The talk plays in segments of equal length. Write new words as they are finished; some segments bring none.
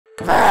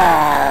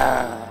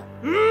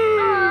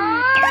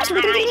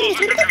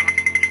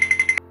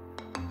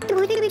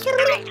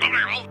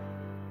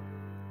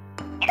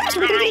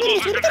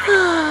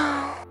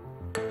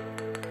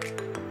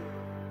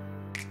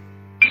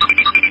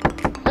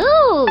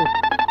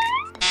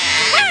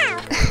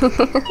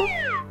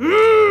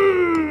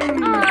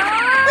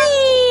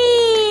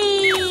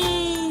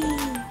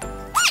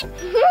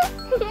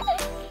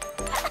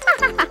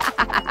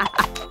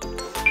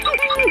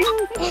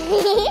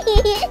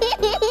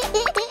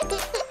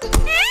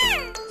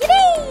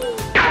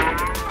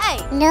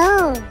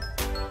No.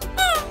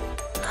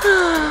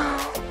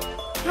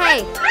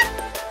 Hey.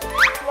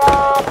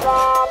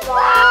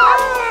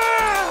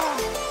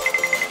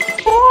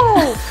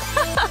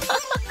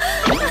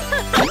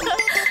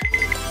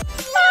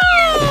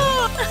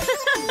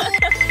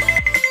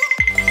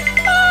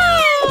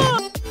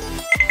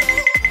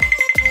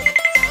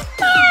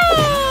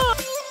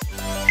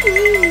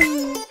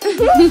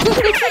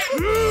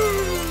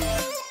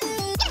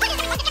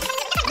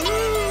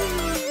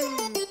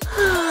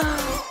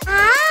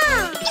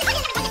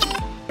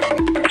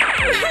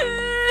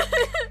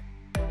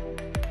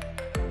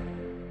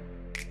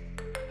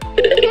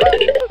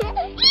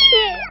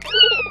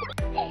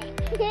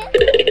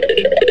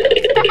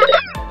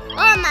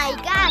 Oh my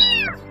god!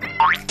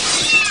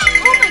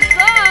 Oh my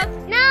god!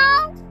 No!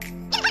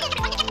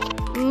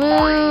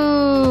 Moo!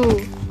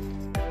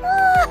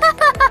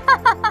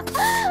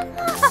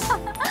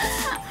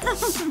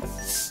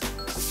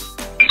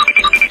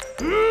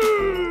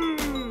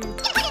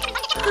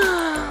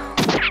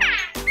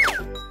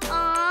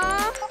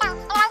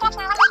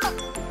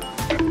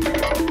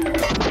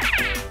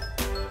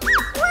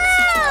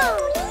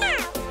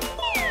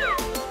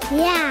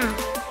 Yeah.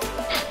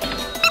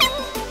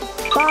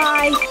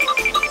 Bye.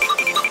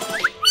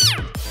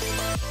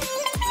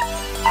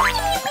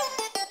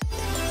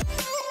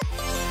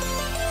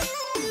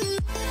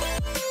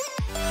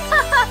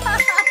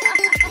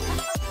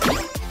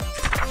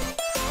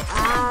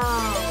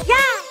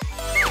 Yeah.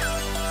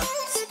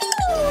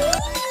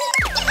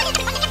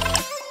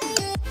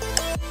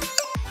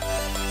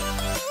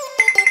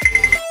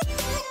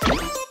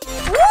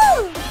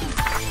 Woo.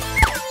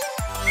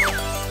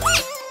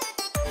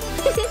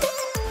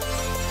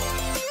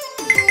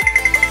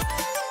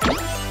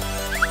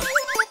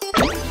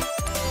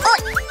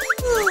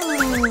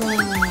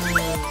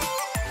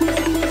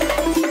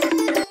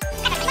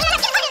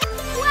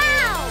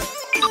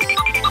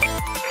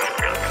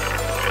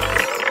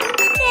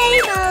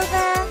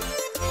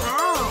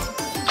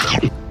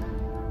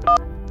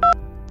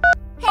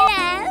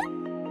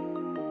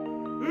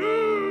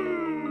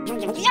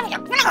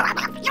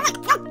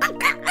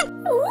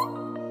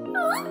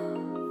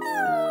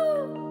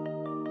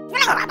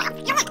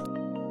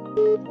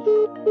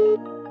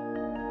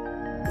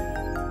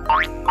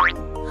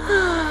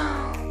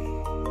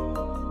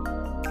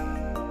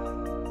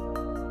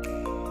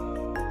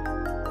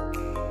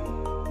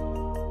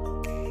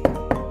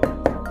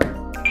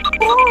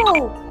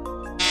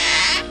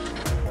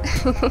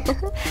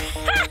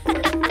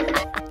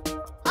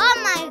 Oh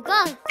my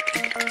god!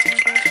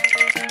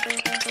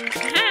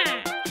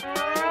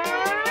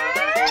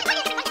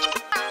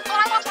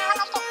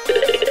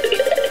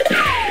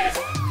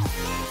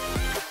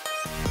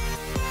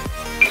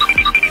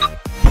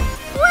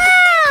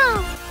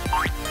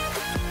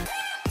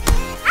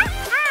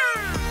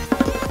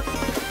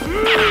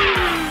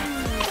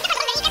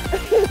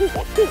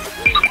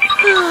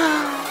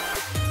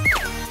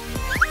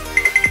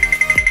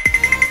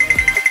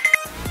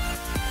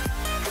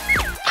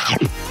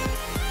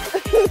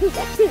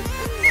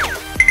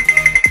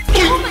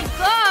 Oh my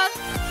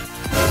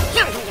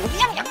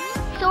god!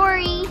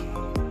 Sorry.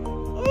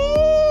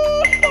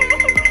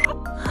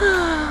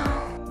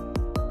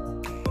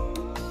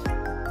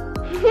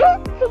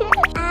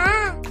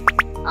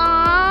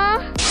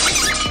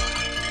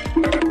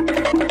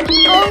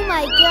 Oh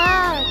my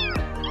god!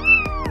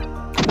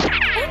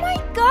 Oh my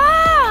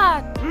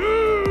god!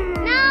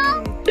 No!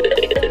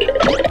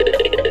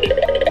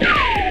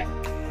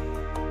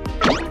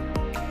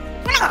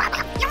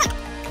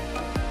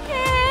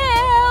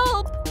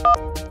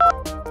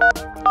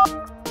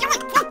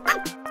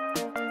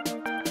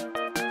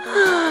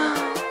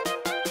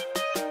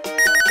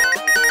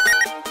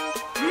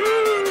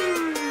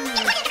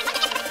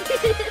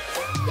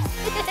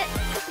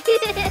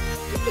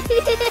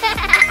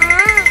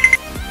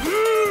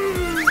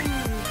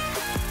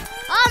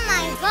 Oh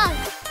my god!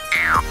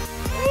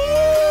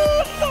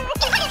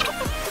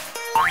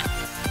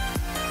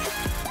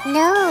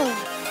 No!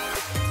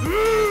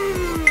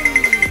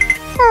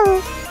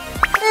 Oh!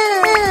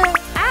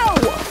 Ow!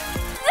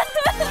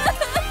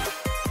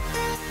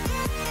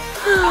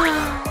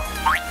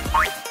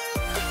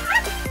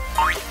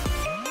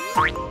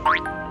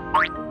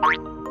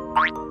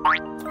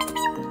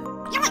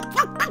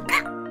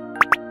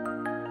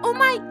 Oh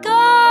my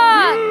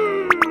god!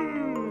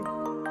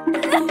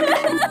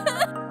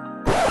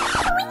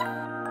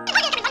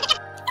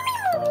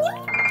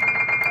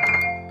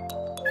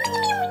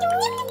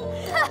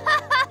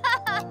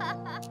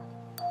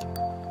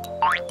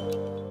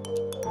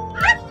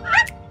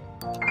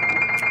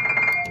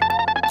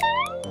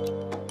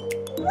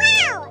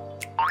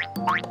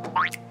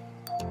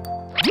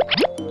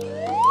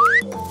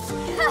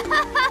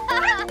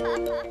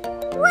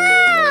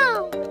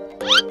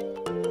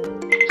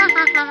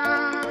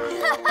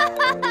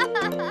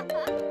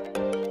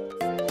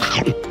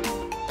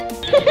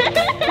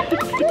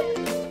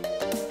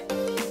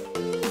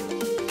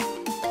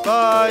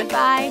 Bye.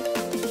 Bye.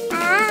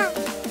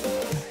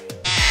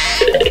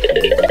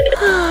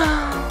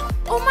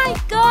 Oh my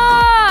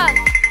God!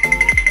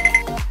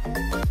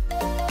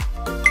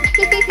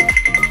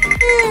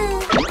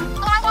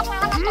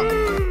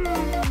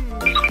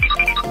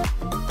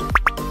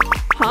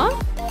 Huh?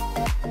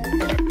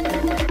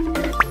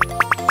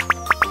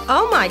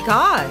 Oh my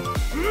God!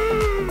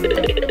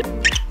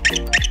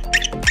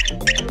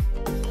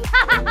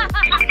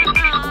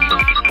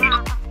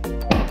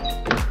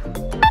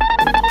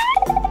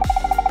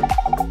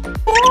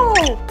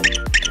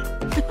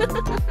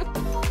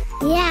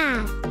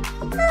 Yeah.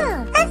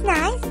 That's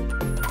nice.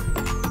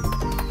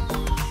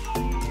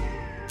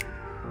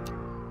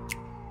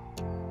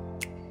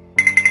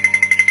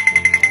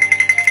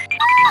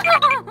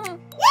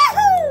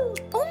 Yahoo!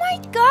 Oh my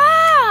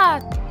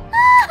God!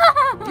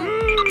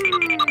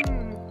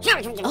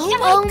 Oh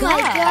my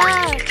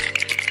God.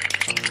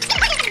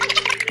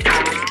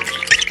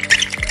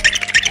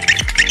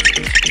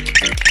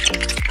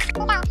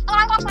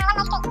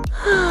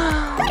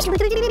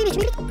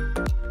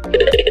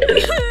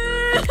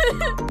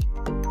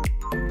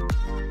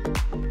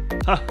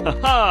 Ha ha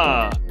ha!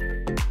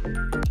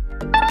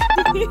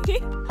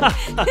 Ha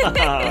ha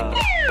ha!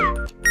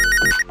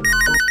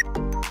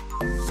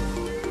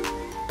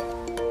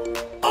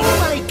 Oh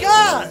my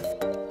God!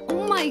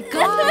 Oh my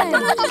God!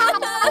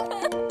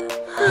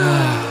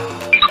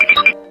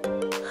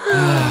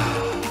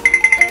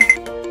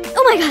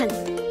 Oh my God.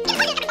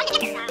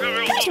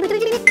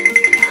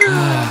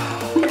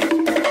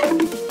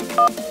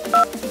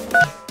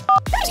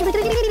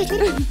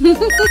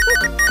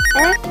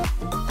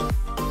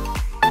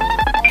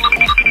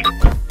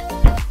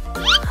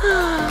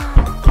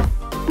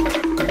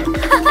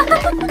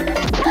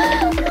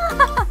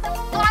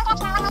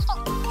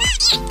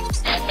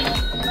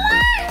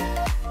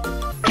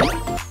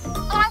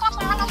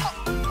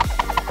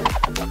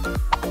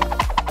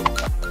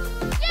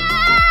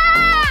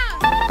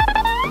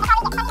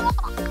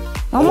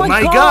 Oh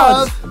my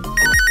God!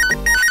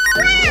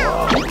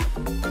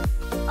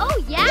 Oh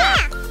yeah!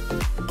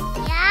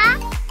 Yeah?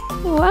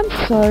 Oh, I'm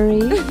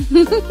sorry.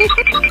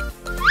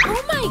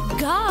 Oh my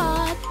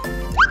God!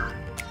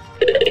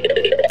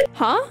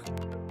 Huh?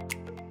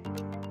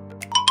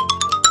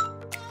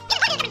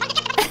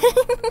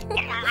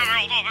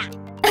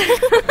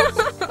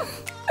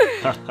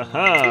 Ha ha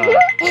ha!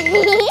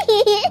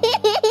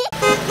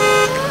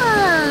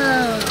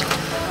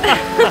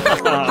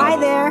 Hi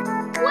there.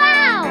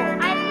 Wow!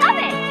 I love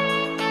it!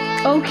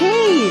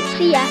 Okay.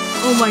 See ya.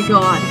 Oh my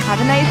God. Have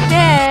a nice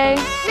day.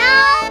 No!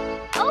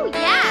 Oh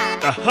yeah!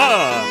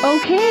 Aha!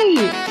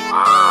 Okay.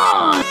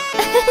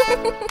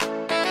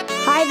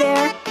 Hi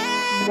there.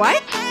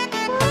 What?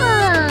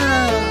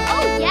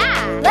 Oh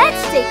yeah!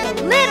 Let's take a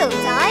little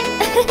time!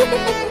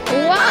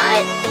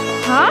 What?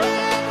 Huh?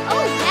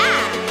 Oh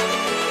yeah!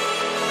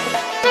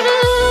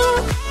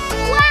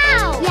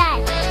 Wow!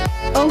 Yes.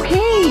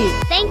 Okay.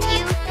 Thank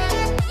you!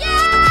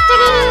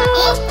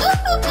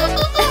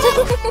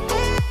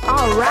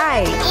 All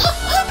right.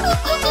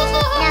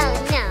 No,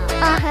 no.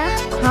 Uh-huh.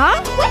 Huh?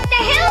 What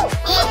the hell?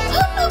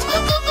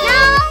 No!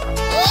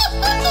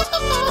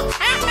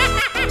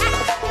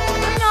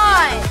 Why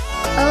not?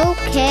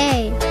 Okay.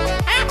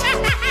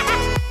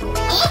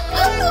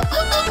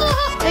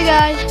 Hey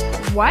guys!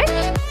 What?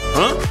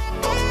 Huh?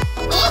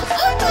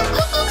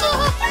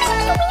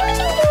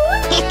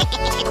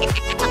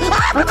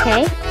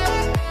 Okay.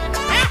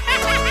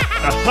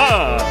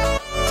 Aha!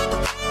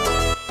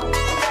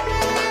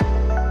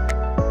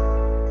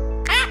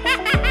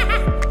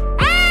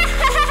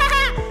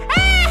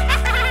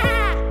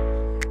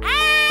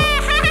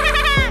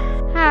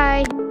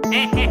 Hi!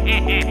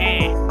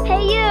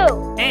 Hey you!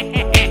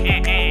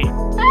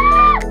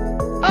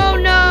 Oh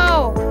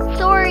no.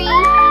 Sorry!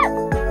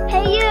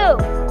 Hey you!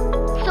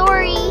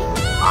 Sorry!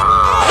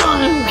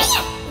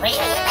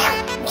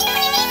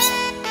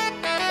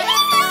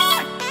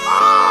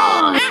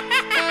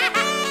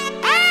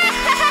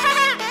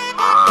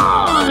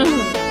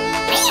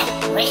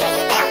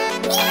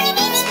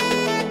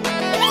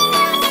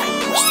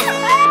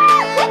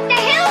 What the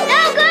hell? No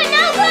good!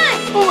 No good!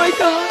 Oh my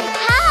God.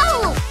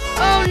 Help!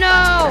 Oh no.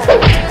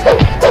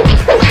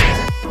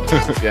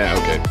 Yeah,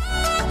 okay.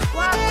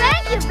 Well,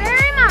 thank you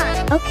very much!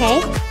 Okay.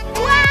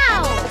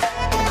 Wow!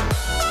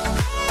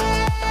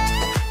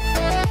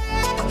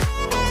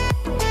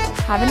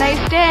 Have a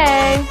nice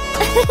day.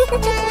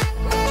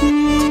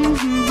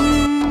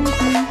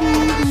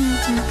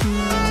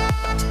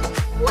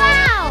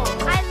 Wow!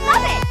 I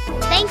love it!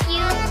 Thank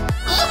you!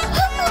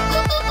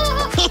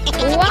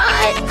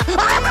 What?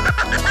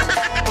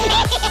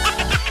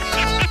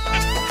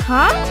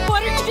 Huh?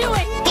 What are you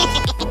doing?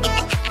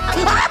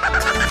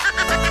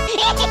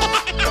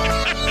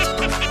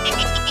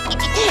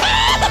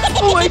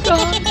 Oh my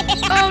God.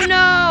 Oh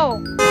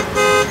no.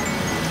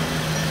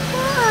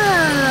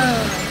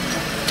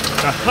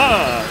 Aha!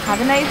 Have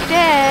a nice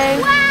day.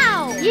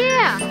 Wow!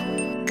 Yeah!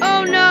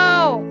 Oh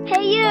no.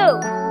 Hey you!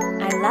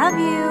 I love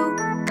you.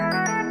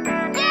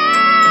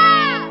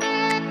 Yeah!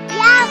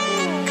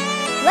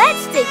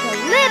 take a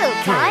little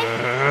time.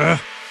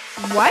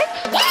 What?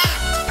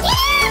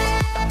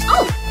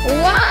 Oh,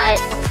 What?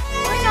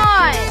 we're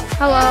not.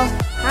 Hello.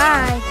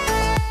 Hi.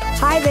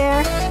 Hi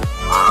there.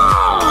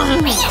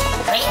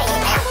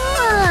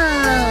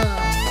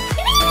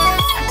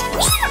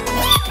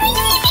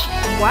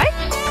 What?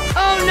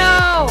 Oh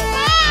no!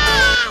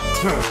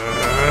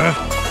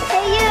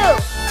 Hey, you.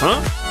 Huh?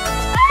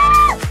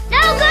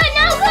 No good,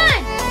 no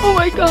good. Oh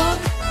my god!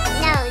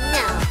 No,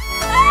 no.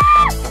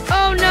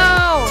 Oh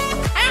no!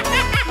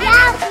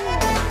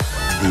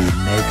 The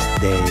next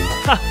day.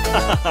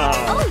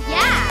 Oh,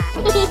 yeah.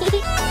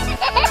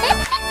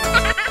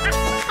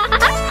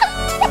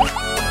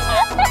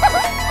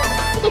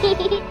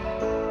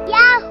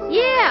 Yahoo!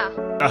 Yeah!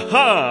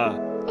 Aha!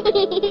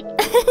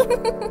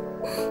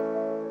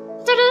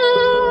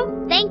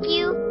 Thank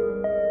you.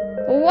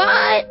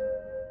 What?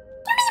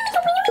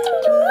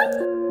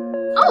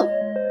 Oh,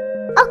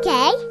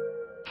 Okay.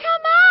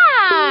 come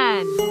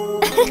on.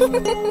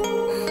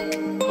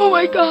 Oh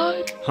my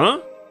god! Huh?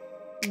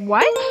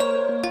 What?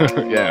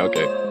 Yeah,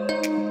 okay.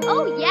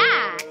 Oh,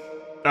 yeah.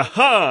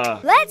 Aha!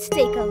 Let's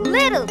take a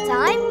little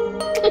time.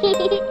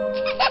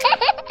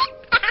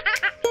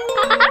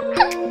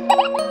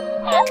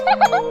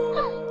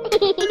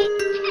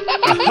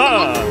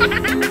 Aha!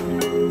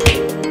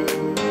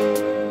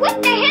 What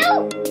the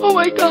hell? Oh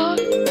my god!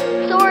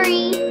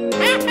 Sorry.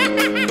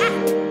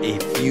 A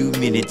few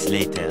minutes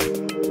later.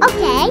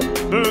 Okay.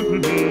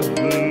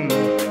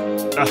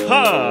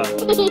 Aha!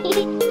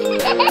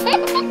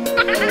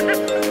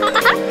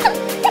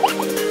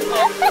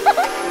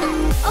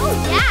 Oh,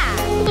 yeah.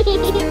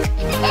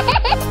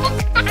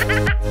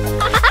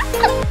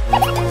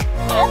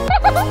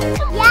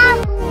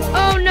 Yahoo!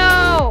 Oh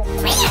no!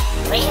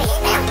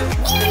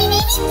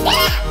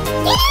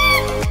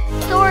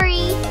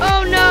 Sorry.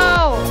 Oh no!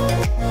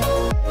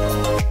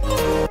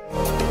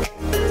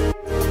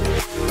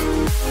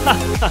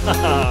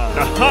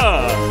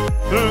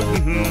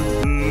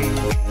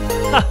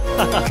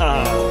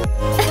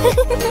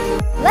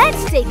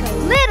 Let's take a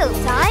little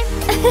time.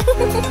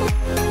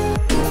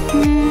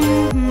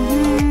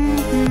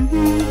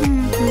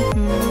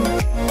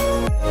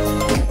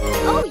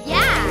 Oh,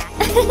 yeah.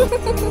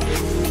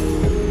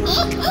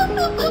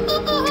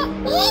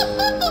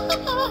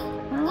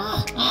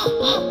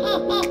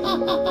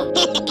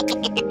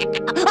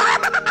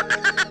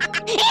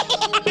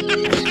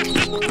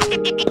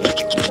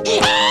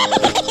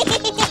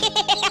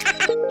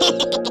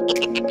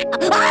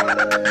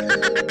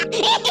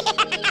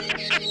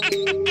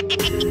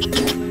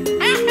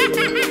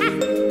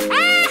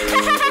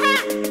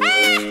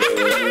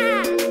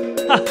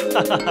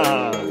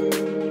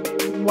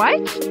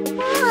 What?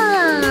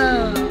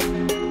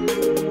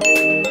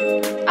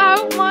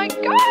 Oh my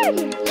god!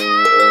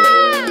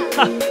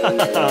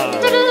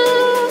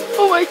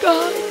 Oh my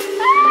god!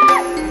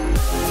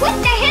 What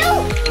the hell?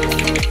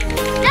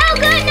 No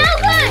good, no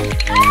good.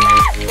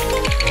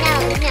 No,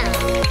 no.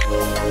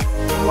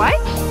 What?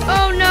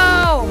 Oh no!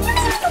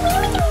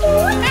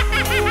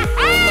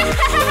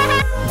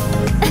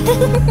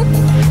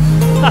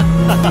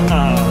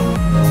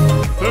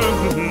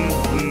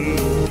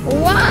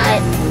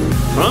 What?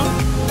 Huh?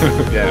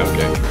 Yeah,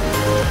 okay.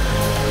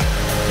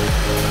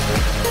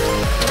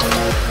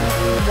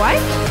 What?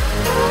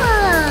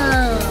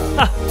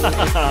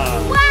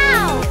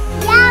 Wow.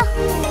 Yahoo!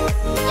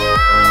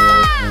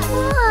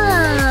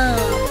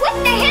 What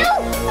the hell?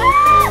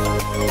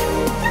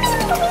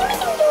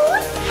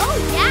 Oh,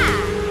 yeah.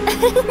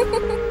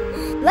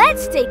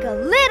 Let's take a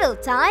little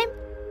time.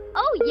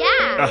 Oh,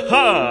 yeah.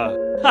 Aha!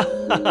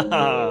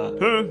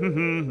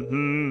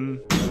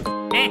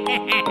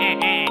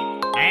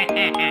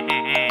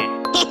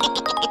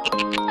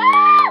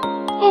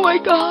 Oh my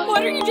god!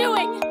 What are you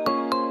doing?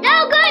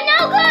 No good,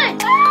 no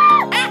good.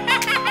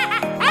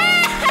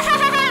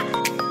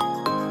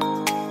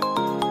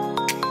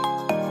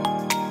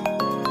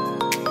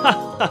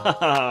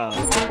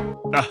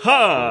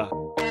 Aha!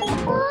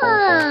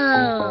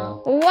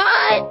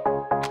 What?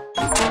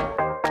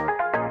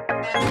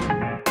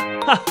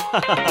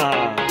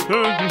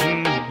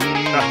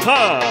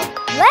 Aha!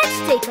 Let's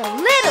take a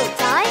little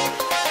time.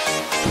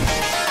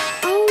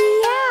 Oh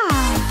yeah!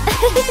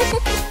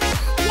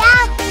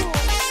 Yahoo!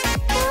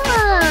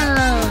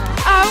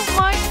 Oh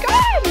my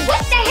god!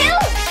 What the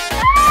hell?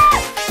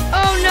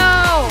 Oh no!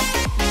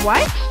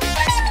 What?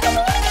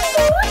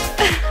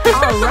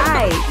 All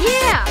right!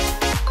 Yeah.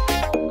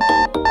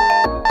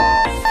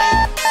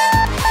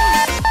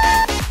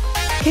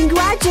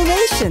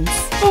 Congratulations!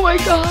 Oh my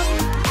god!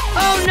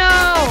 Oh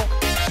no!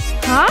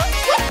 Huh?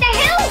 What the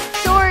hell?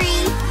 Sorry.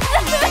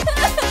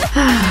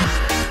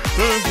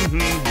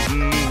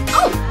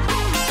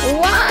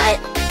 What?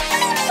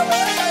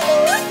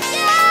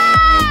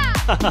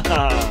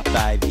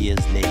 5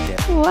 years later.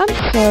 Oh, I'm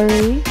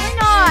sorry. We're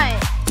not.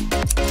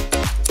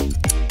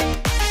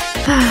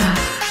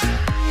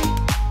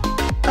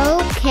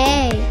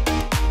 Okay.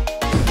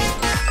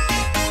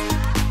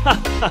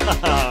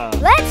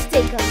 Let's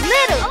take a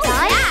little time.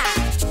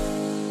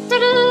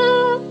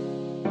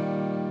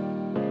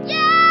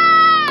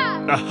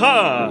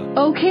 Aha!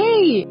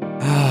 Okay.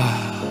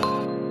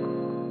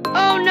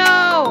 Oh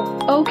no!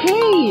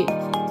 Okay.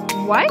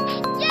 What?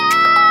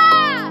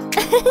 Yeah!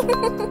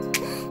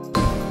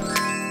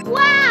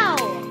 Wow!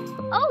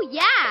 Oh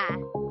yeah!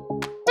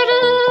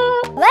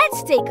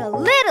 Let's take a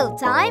little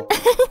time.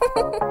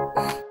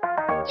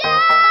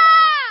 Yeah!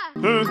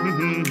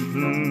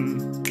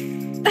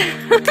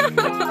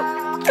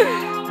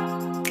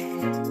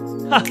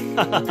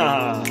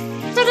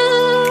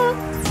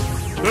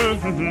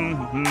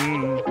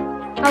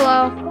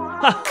 Hello.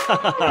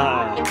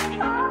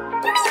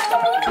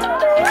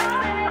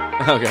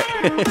 Okay.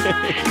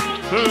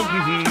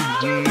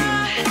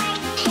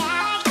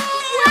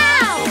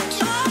 Wow!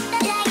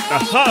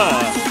 Aha!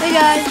 Hey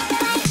guys.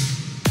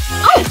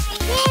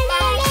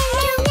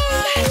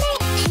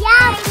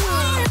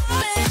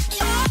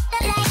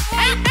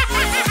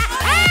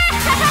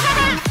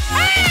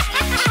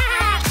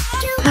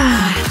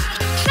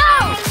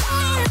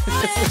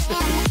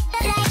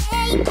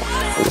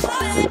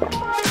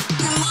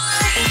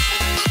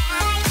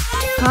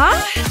 Huh?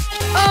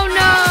 Oh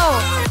no!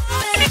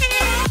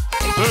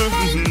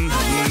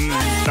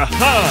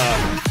 Aha!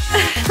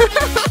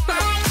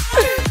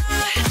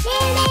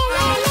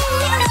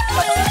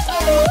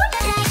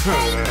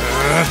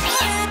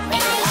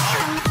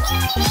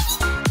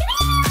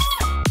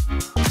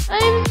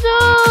 I'm so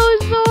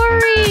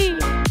sorry.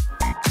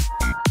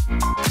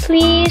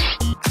 Please.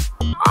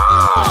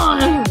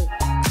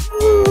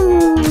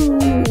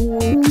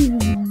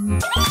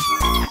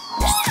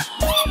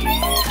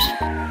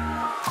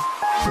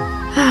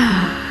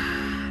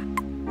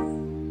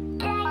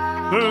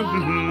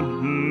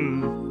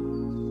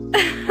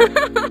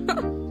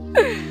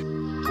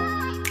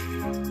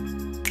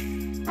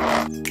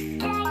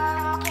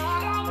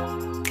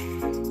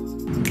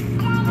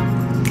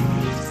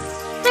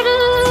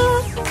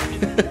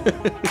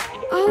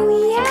 Oh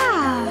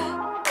yeah!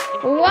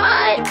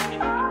 What?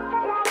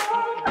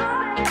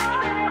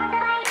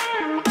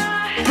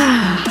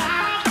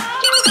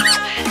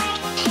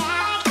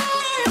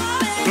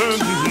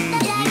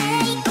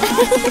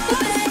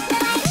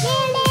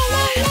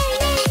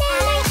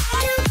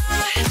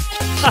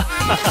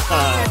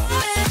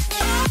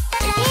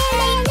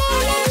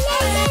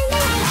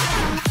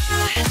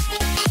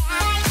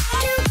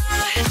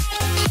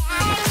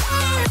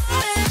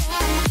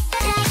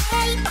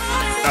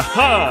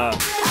 Aha!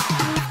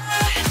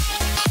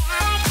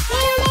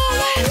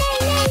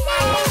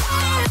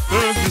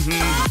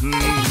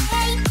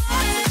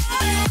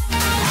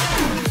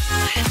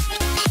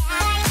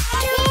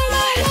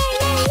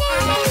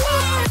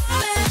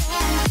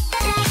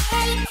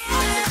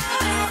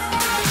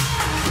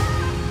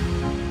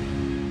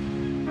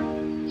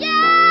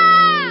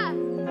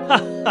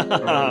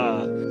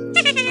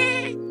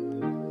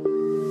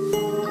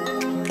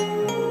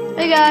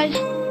 Hey guys.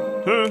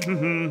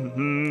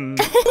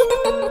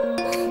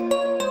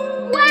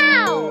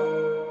 Wow!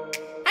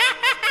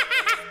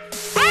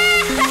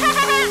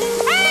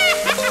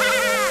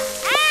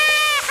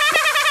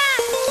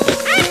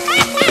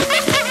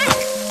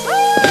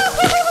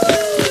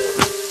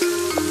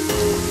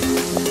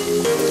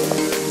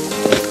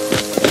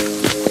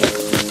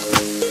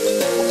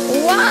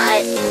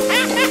 What?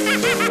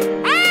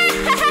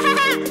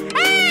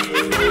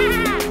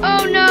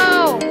 Oh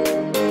no!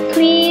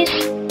 Please.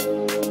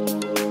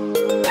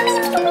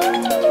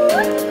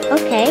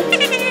 Okay.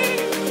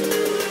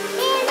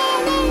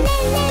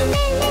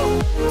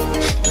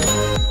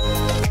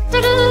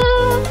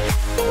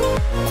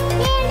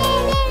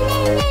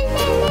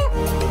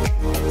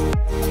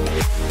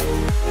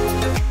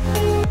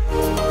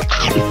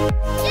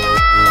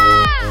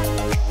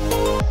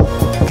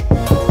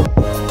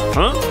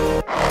 Huh?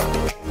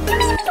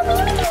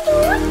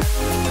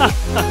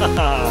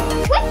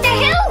 What the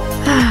hell?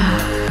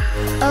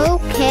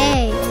 Okay.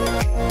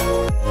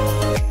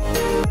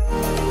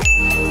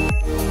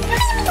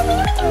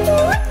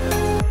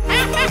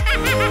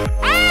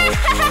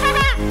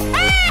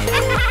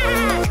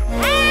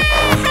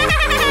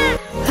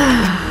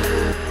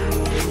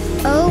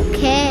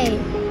 Okay.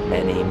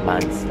 Many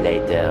months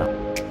later.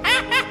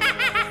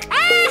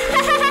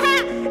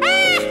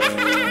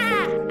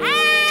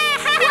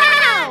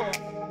 Wow!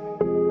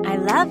 I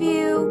love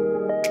you.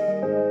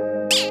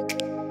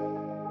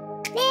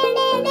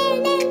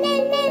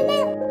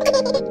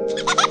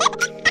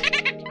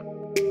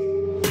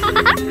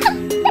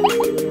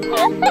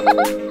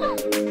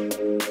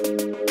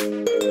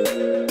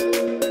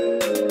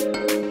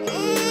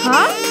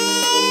 Huh?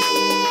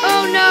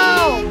 Oh no!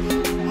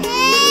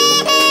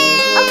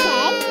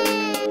 Okay.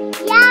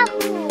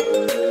 Yahoo!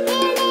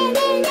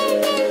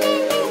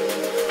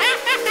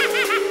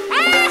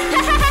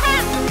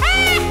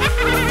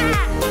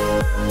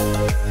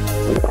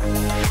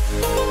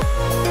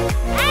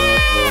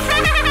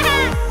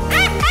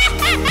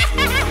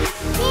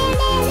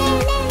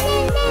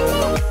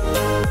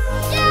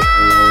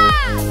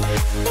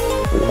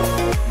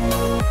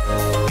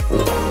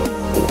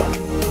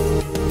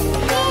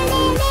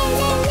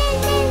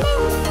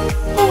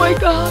 Oh my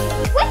god!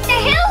 What the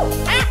hell?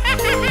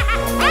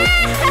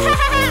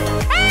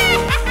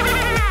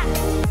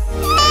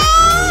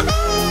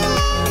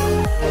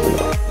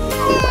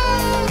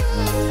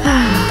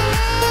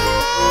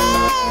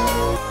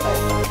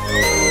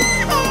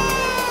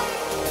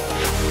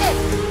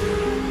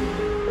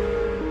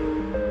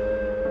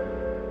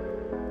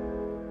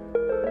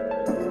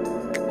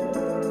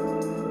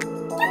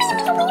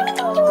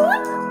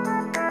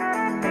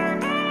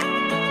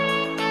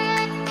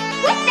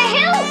 What the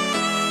hell?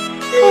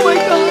 Oh my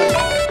god.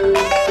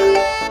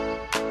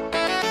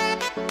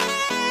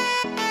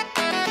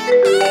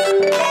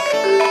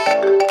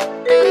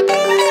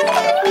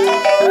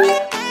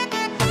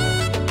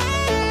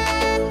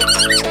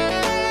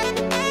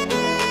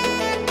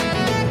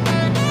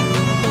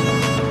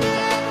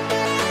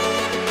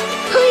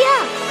 Oh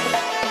yeah.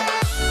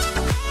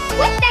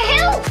 What the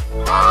hell?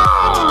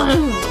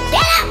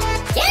 Get up!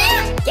 Get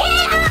up! Get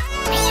up!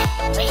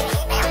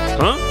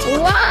 Huh?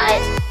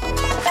 What?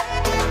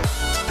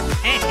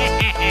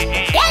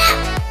 Get up!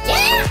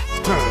 Get up!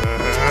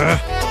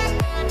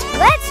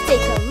 Let's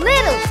take a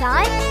little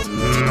time.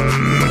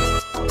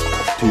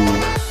 2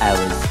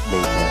 hours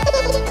later.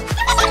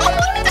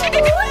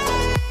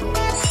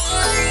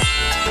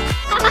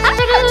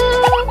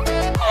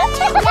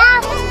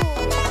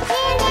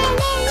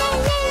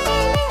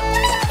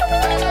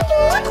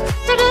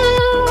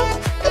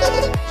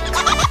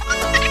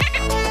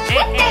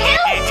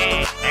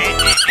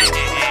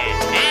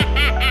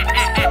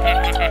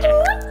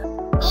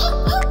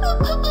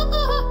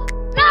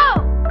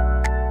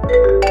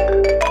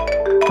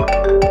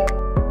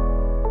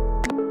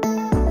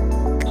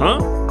 Huh?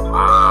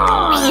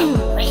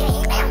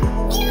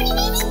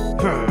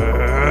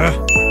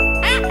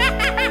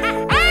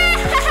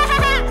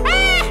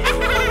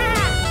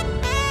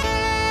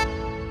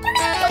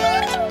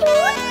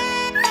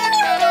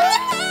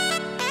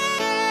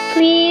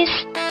 Please.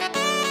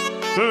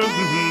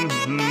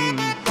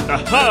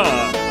 Aha!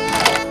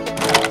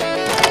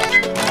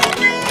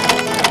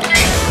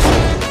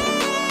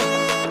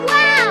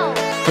 Wow!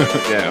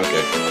 Yeah,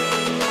 okay.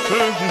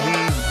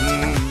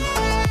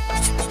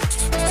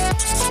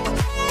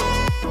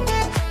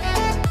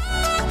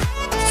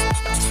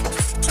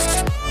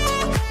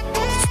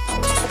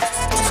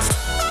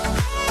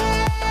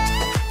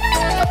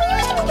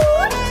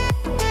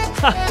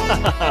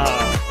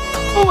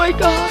 Oh my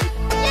god.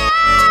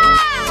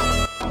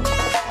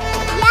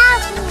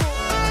 Yahoo!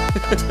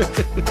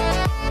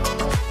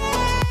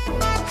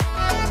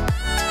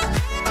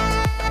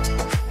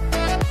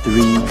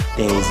 3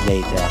 days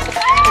later.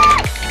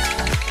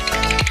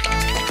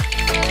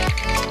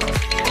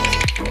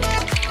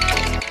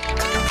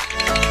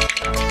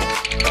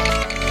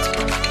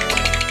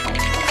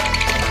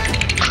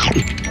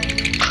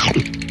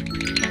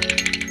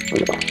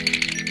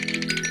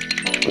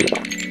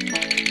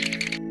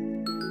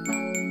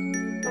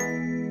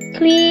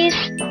 Please.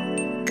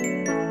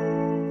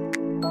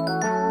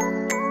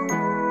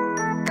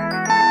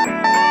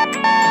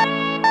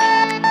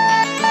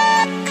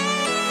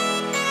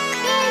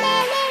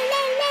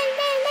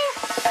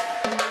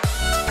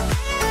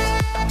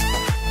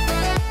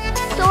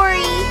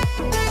 Sorry.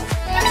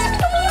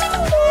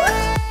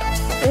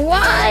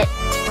 What?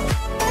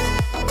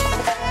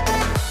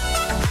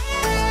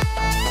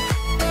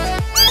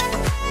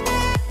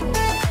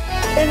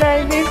 And I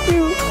miss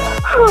you.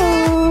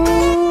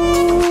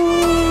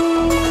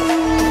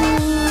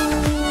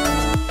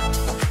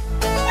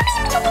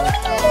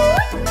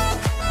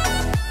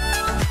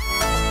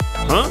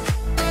 Huh?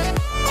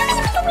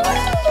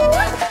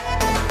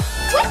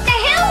 What the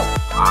hell?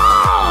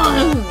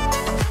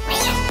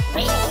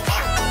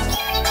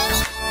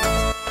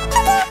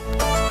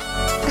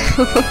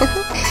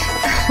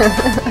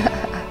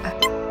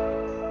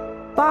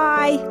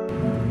 Bye.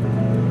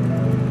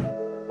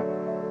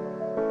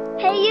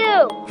 Hey you!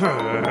 What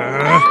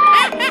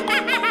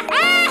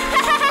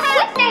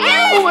the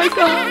hell? Oh my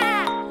god.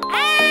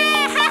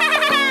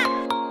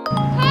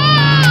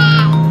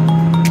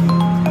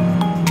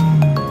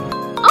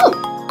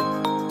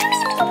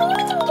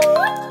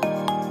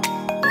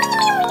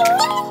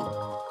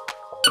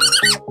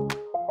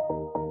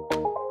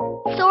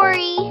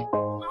 Sorry.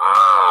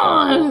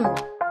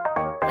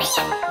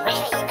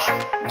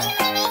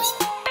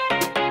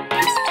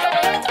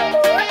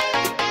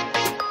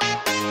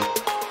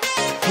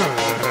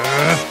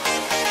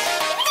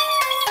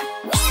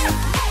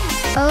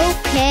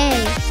 Okay.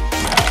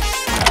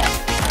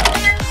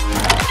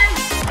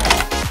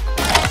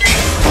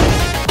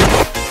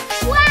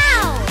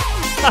 Wow!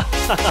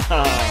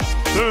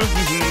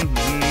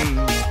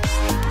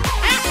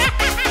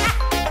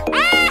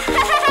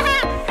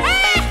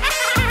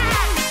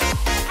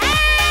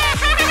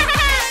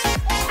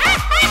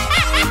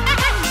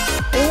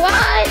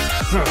 What?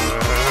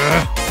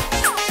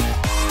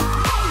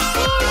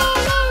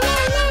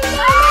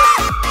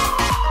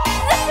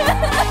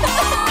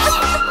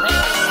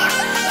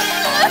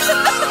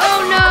 Oh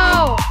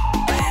no!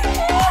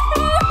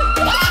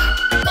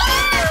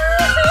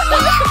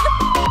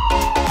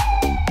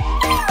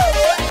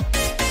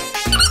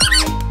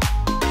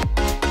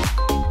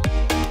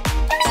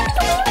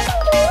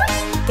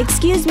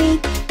 Excuse me.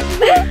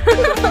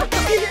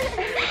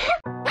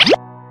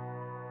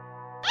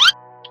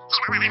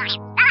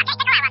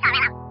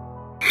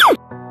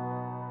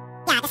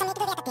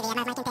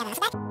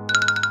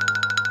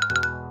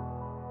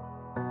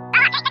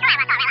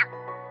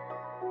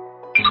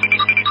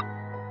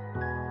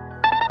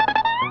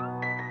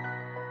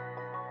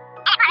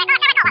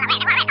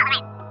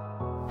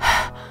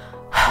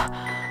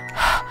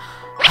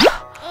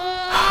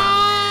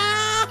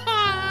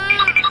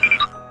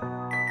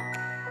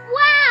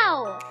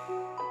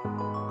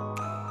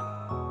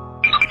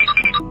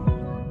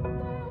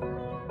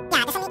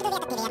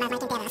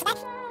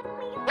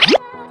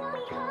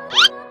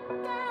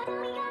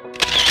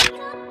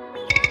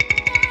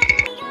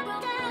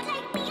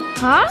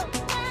 Huh?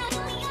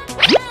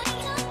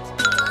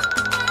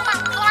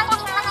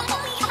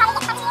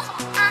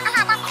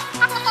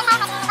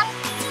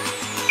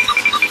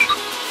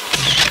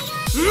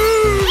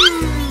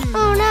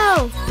 Oh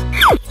no!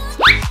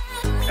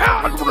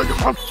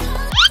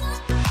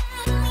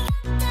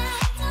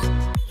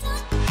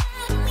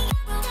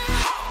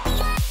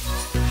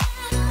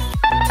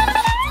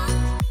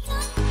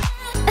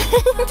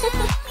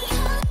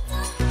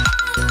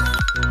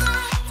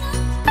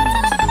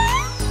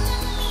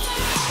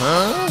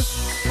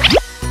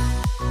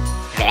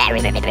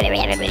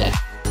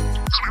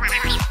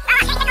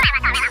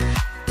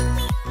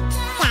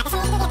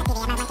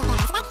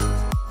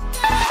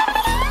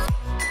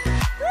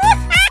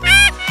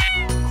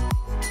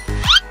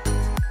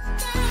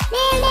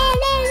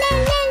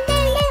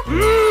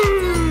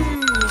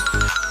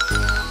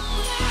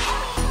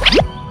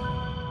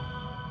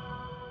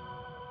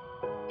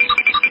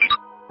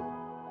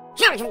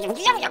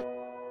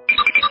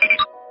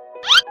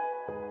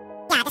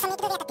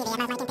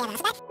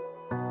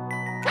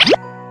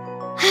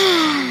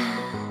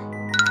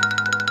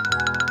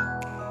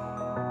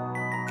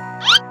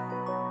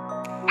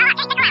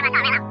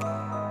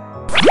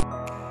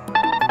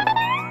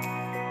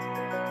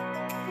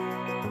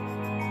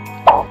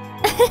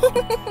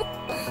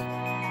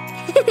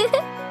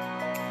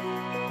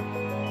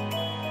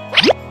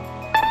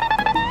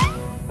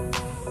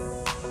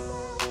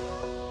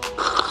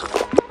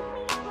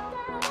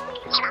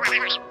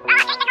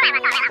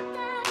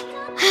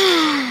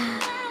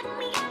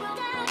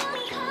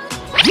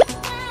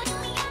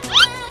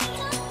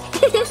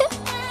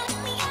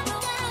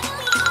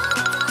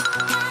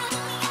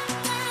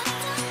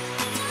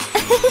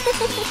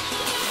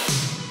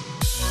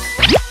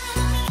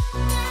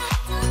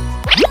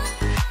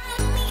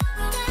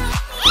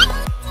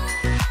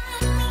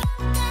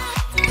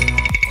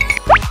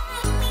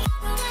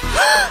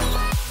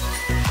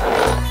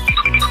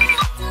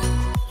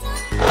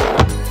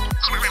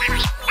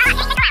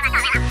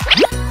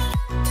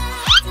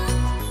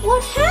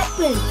 What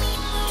happened?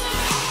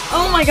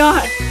 Oh my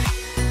god!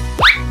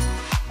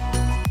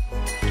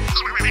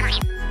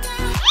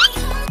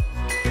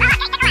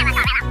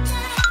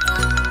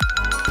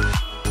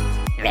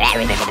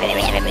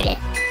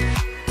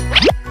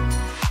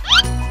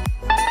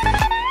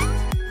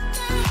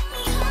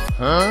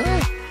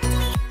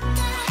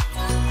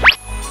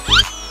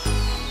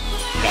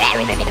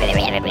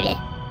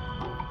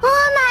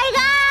 Oh my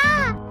god!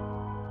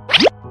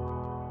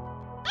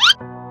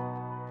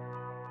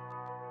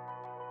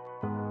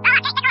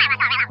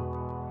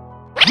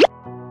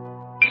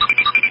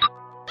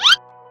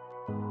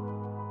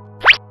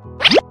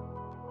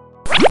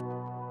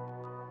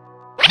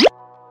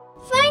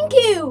 Thank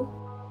you!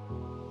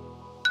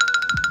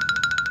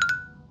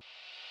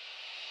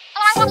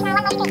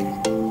 Wow!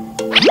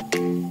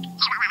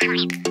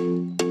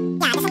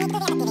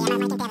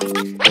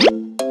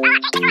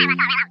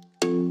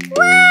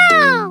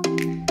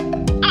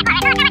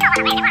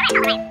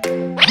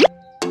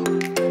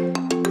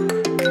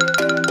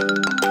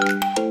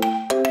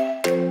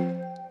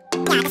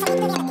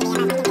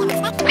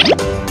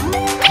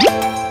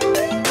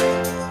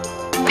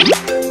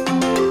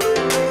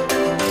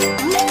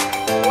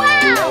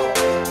 Wow!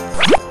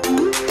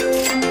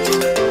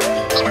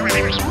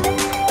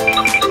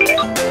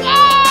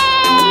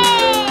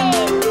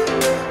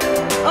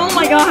 Oh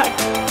my god!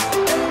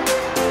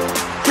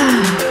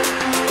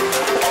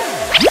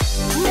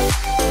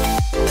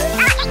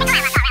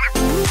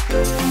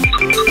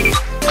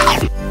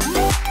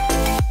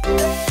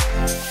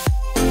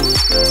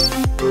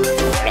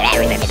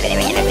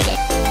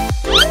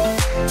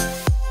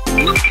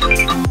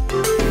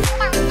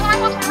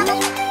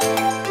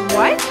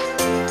 What?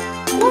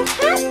 What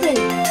happened?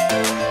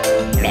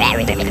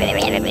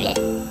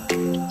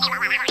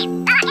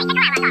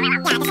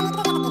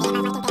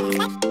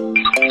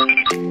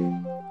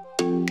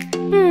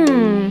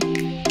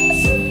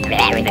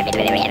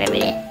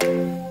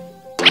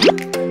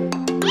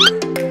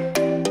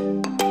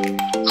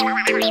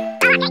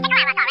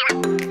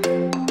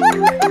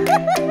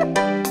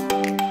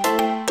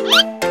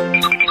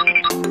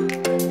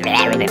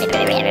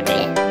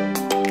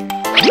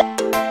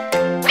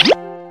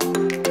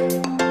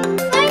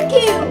 Thank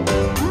you!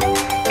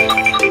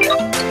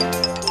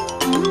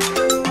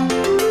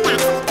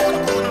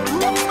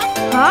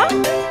 Huh?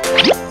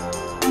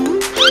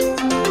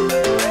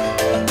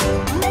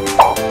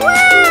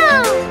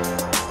 Wow!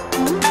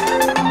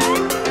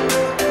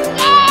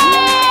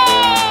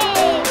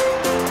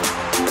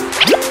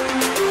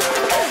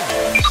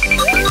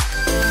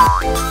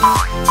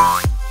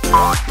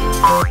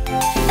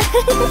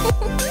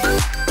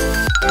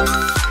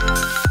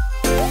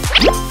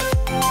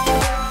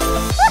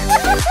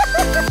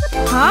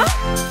 Huh?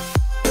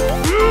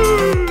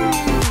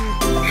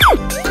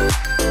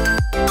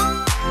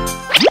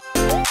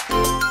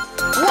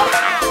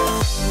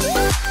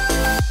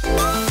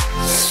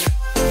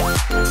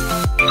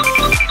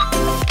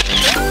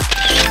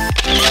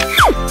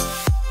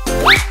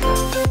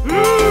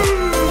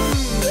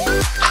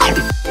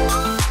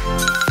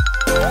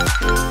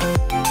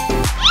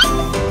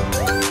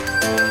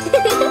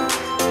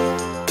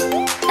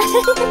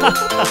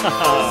 Okay.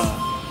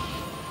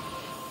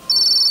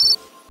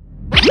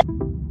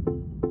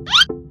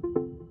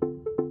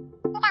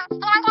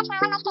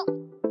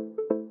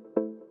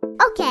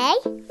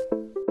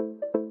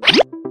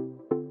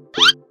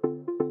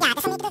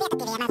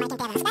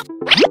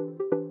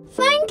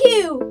 Thank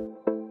you.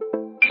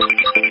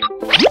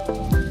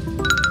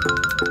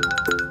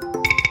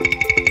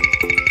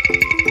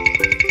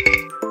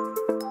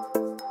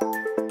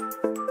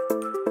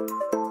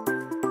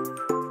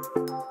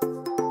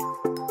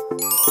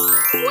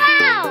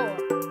 Wow!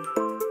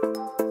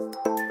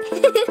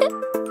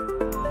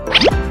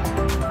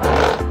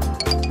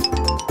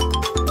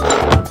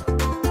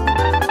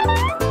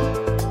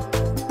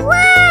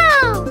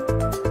 Wow!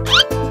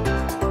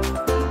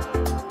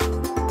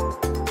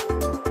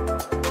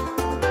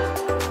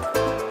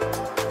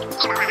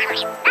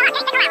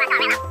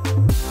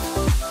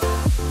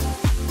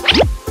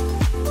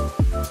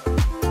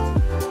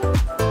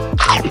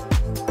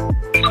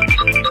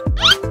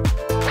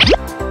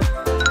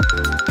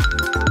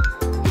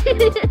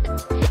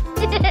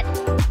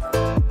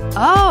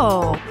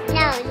 Oh.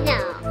 No, no.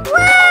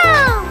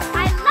 Wow!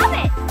 I love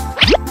it!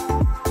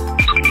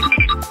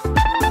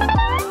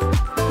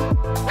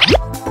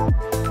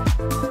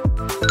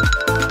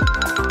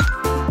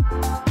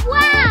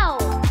 Wow!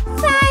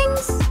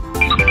 Thanks!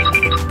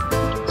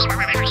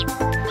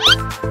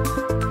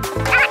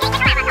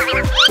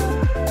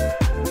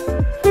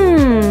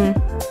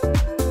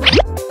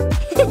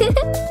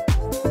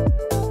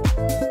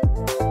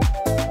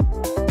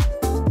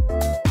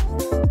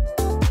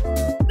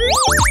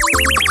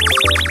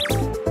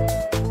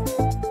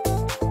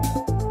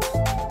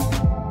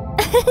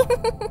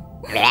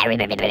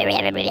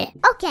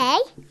 Okay.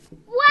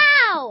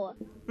 Wow!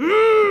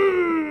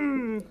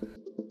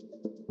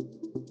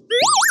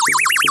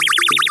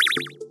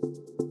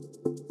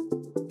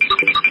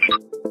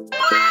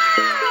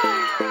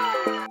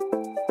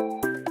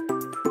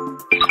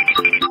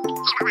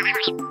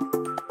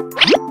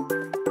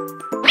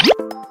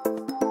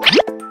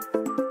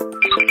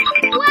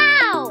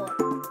 Wow!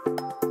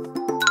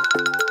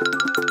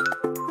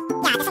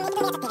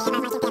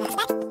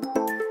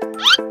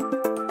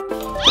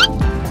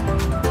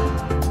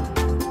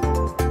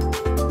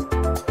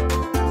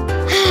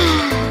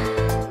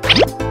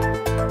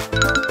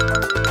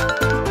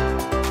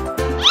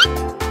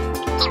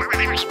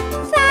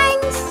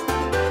 Thanks!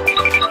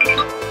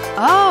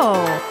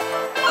 Oh.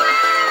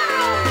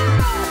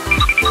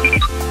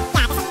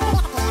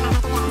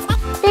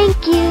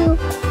 Thank you.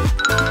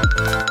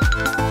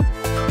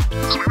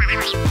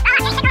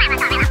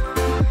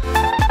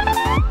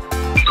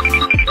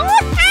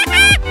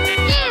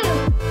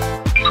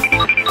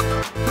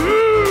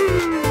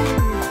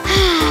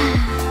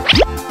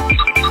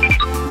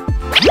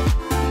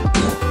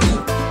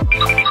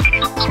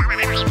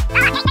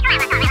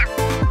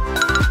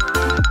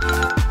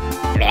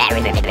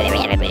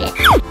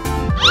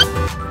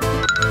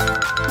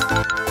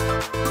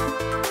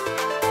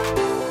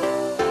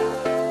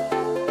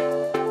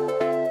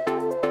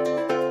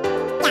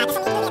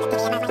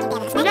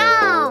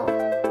 No!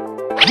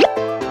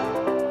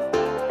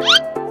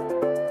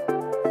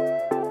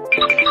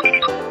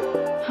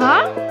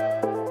 Huh?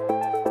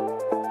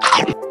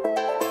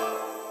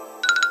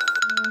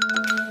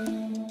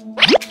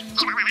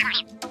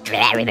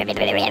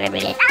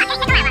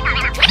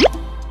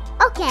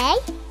 Okay.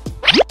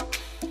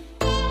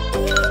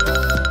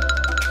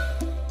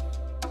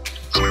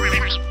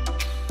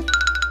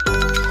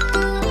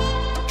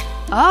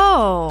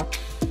 Oh.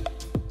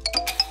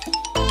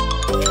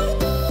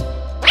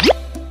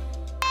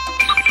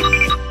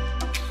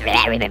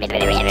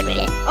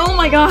 Oh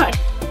my god.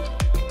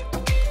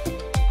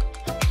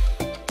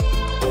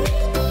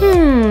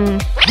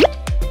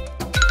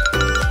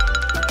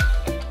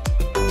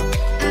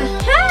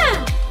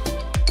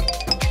 Aha!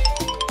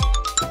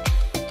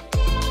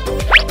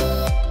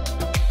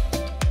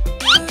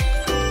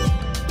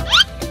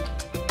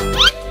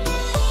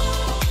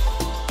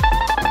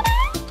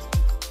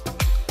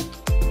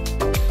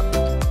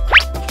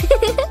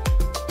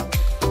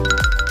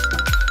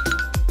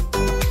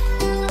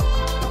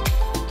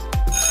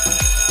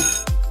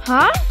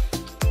 Huh?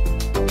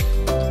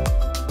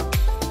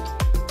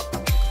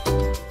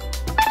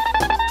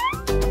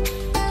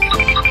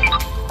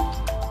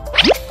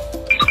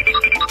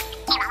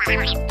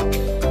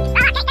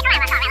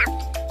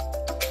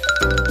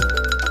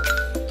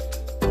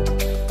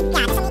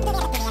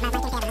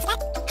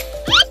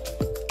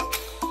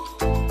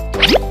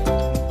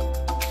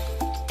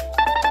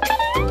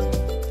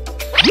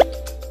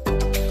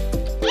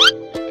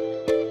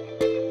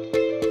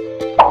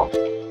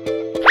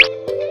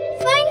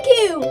 Thank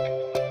you.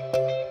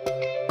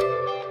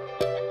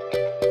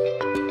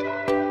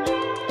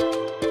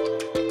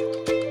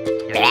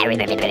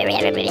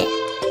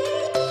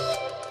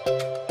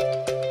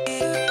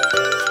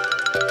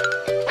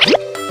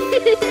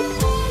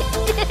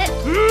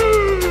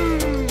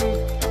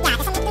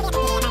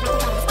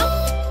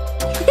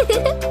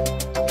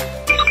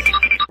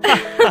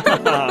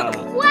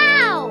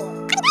 Wow!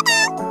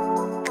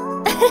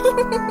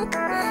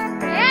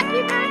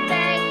 Happy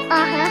birthday!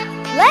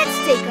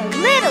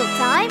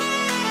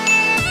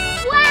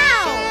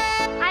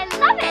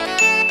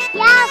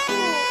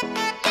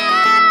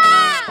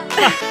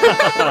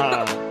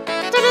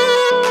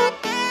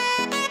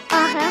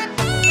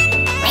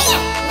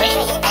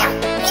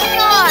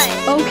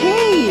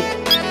 Okay.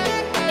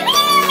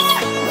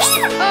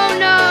 Oh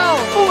no!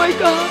 Oh my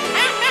god!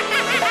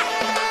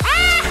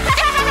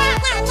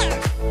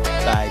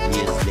 5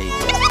 years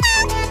later.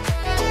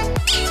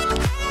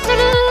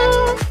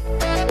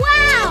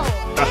 Wow!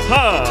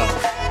 Aha!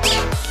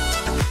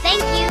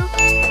 Thank you.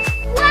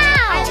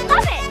 Wow! I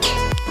love it.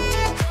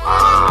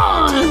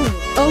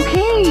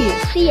 Okay.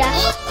 See ya.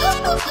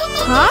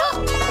 Huh?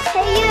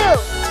 Hey you.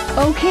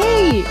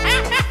 Okay.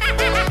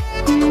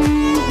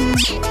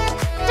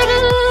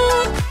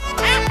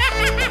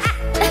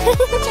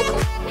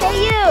 Hey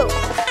you.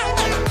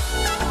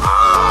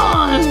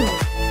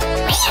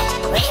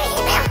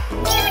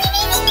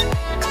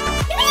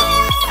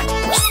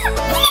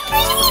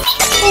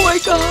 Oh my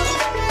god.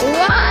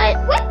 What?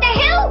 What the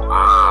hell?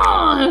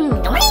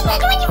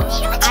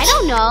 I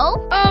don't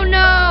know. Oh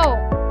no!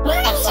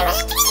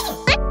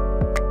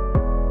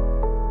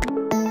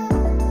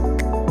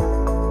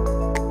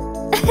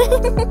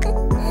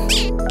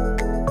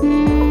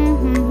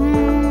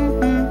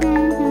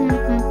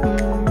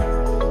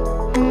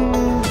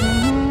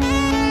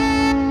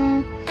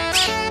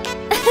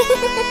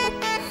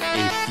 A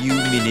few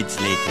minutes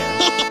later.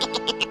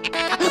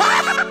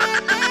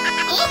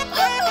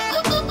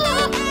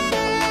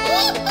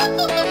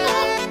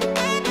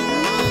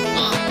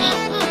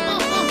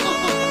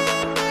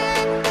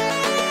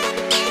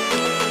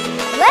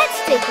 Let's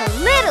take a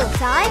little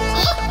time.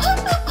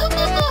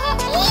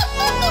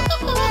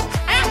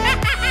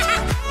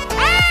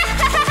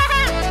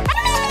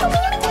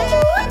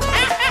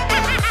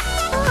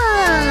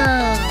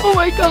 Oh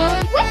my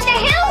god. What the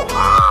hell?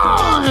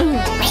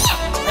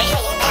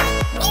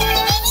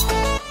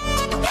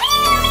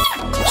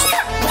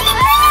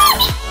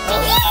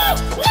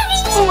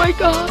 Oh my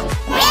god.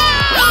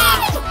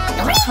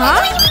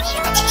 Huh?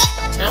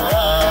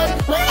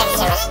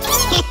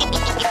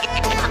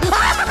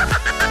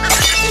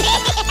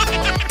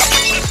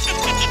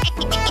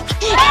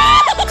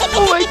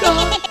 Oh my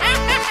god.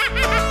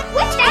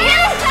 What the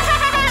hell?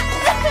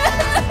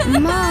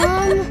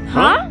 Mom.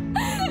 Huh?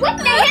 What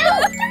the hell?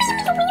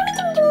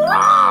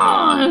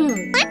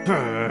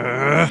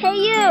 Hey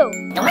you.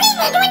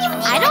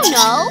 I don't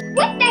know.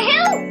 What the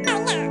hell?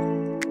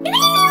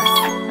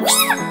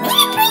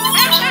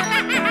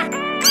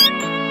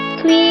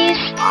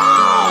 Please.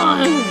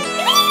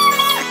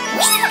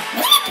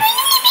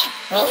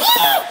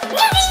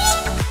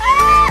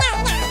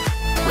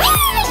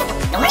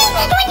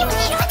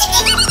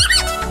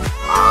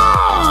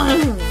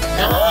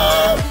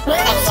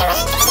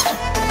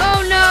 Oh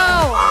no!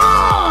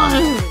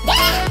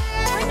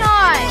 Why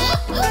not?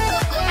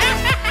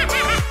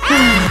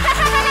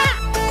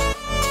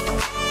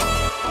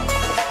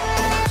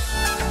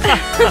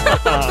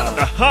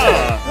 Aha!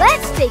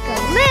 Let's take a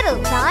little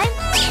time.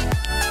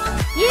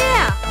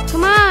 Yeah!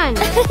 Come on!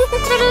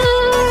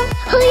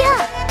 Oh yeah.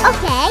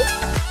 Okay.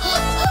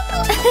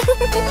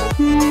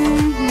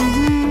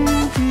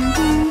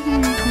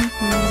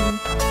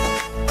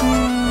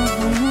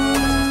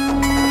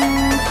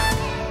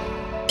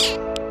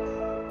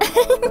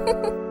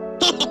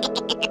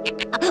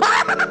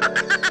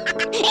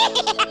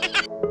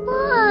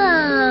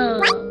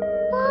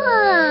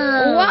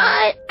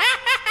 What?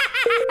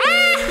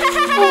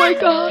 Oh my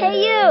god! Hey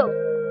you.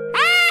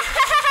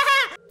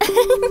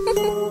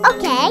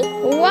 Okay.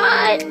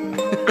 What?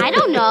 I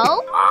don't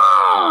know.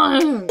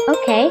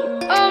 Okay.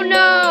 Oh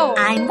no!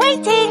 I'm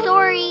waiting.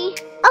 Sorry.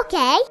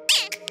 Okay.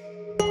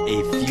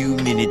 A few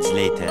minutes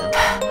later.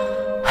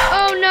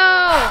 Oh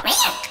no!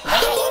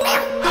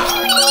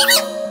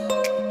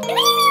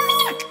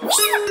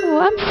 Oh,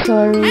 I'm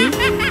sorry.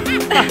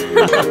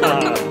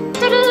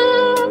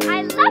 I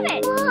love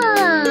it.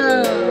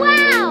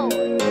 Wow.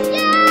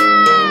 Yeah.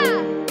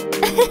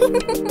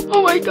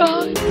 Oh my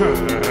god!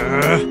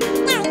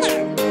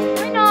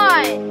 Why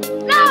not?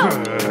 No.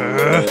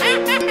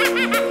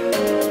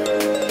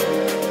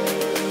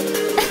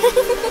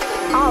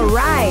 All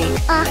right.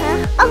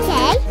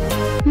 Okay.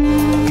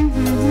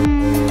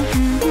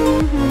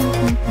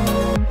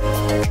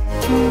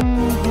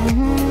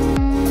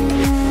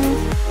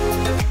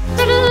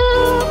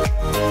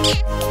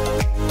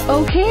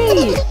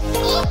 Okay!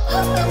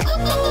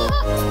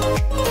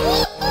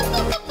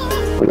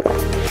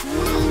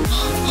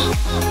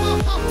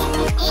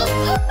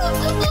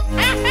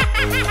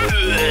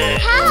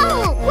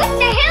 Help! What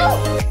the hell?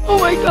 Oh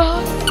my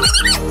god!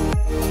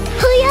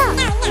 Oh yeah.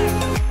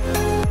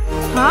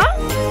 Huh?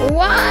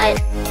 What?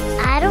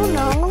 I don't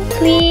know.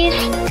 Please.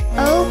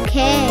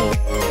 Okay.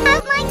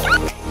 Oh my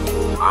god.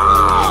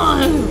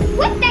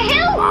 What the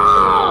hell?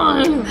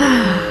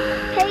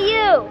 Hey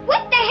you.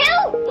 What the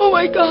hell? Oh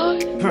my god!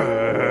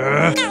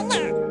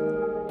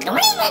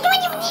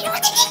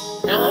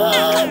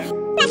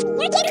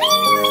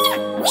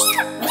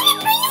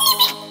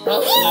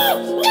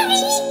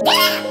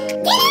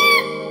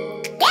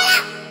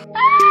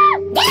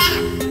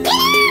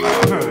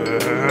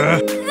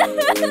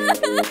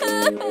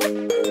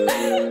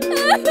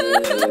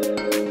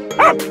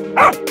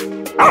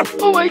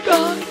 Oh my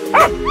god.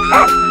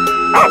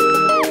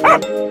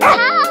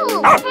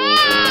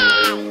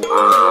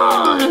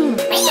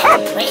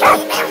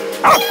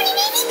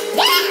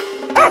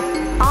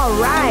 All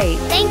right.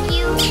 Thank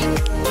you.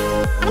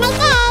 Have a nice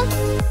day.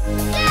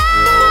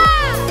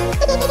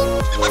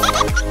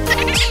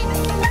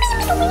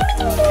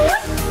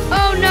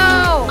 Oh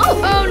no!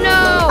 Oh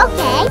no!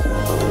 Okay.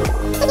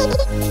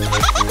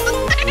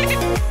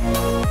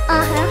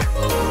 Uh-huh.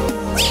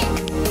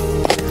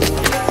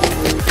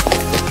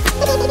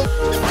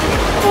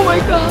 Oh my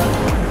god!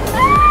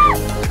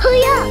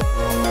 Hurry up.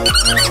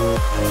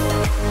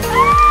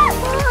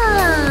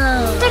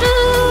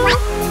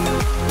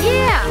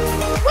 Yeah!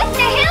 What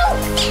the hell?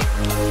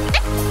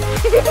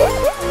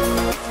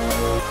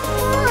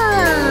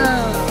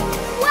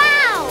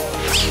 Wow!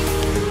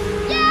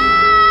 Yeah!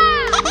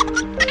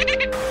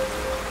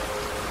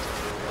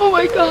 Oh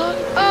my god!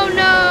 Oh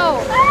no!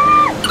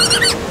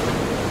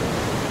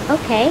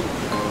 Okay.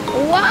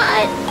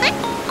 What?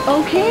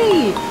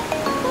 Okay.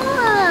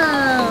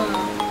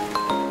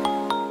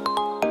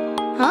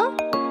 Huh?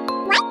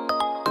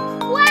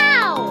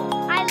 Wow!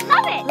 I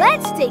love it!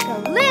 Let's take a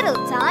little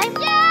time.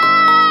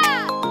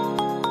 Yeah!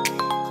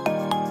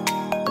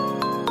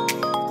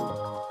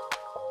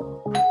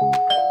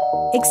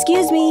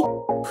 Excuse me.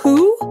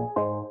 Who?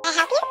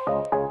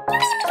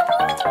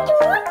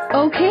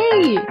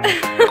 Okay.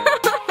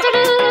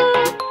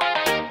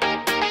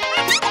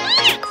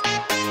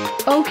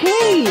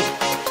 Okay.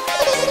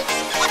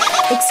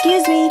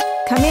 Excuse me.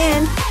 Come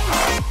in.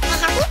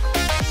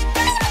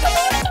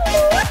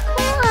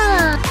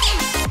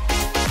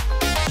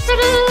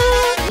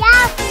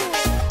 Yahoo!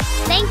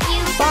 Thank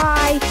you.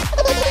 Bye.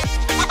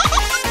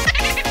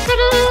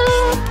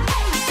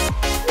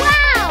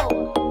 Wow!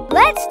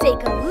 Let's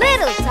take a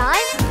little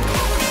time.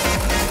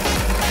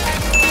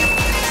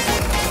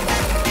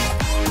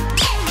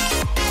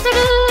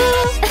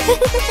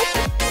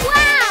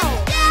 Wow!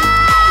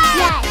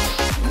 Yes!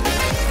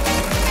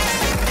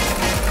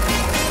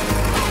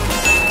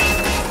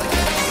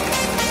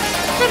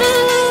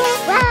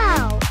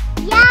 Wow!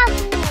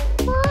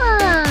 Yahoo!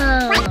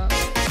 Wow!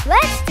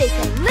 Let's take a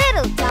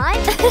little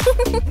time.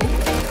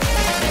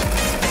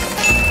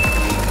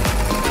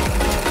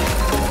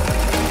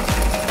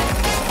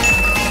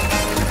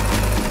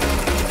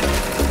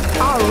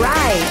 All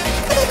right.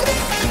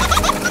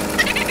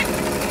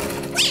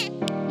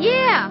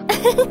 Yeah!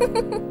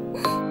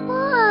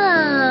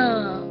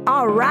 Wow!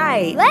 All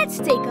right. Let's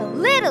take a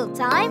little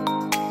time.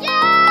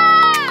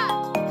 Yeah!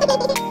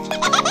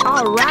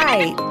 All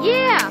right.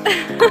 Yeah!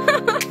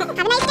 Have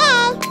a nice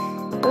day.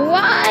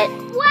 What?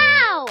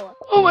 Wow!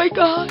 Oh my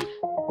god!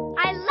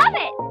 I love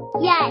it.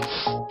 Yes.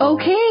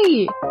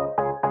 Okay.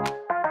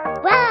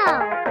 Wow.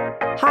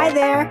 Hi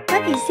there.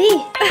 Let me see.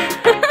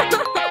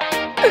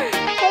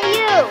 Hey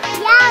you.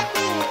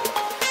 Yahoo!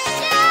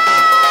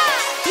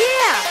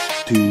 Yeah!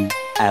 2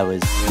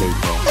 hours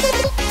later.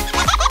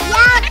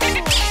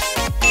 Yahoo!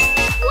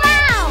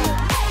 Wow!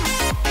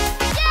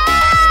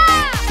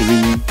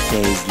 3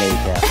 days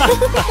later.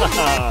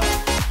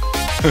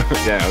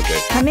 Yeah, okay.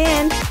 Come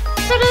in.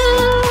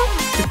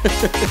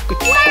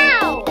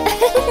 Wow!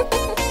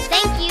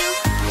 Thank you.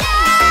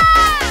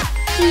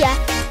 See ya.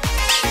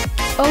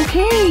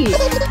 Okay.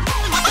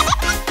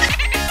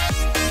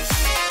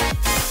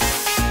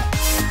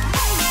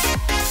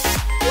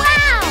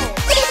 Wow!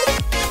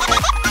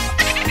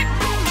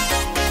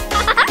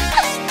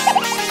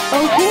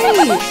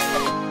 Okay.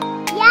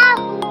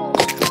 Yahoo!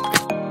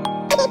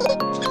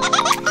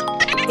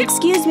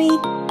 Excuse me.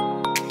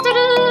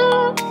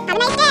 Have a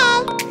nice day.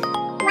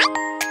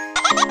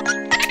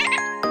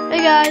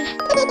 Hey guys.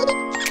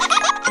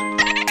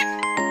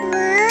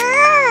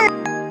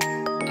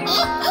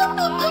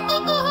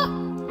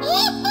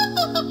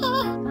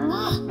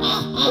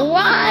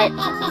 What?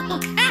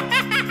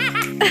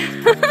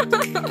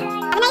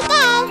 Have a nice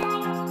day.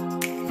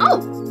 Oh!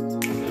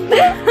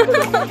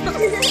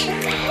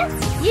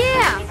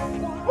 Yeah!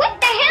 What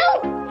the hell?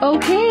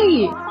 Okay.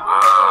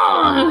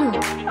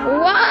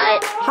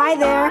 What? Hi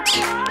there.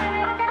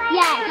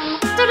 Yes.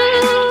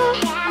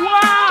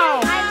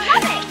 Wow! I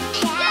love it.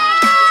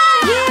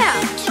 Yeah!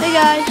 Hey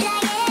guys.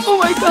 Oh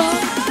my god.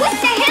 What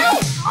the hell?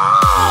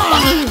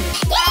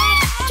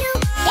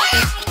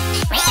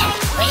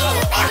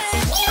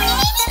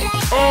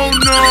 Oh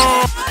no!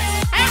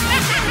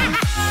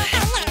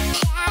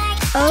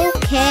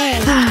 Okay.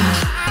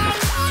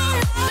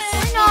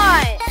 Why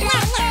not?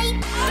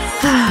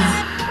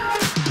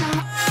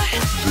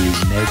 The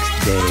next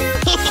day.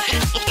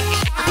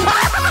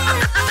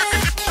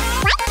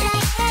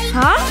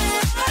 Huh?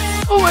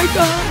 Oh my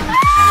god.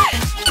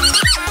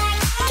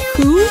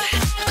 Who?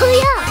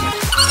 Hurry up.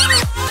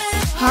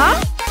 Huh?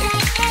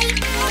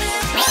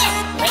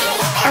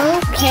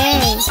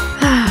 Okay.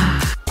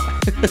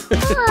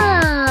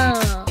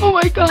 Oh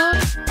my god.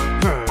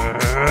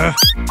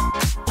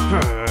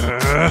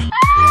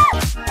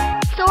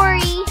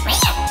 Sorry.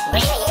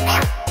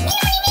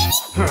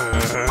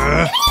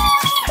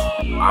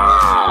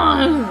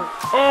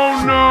 Oh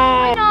no!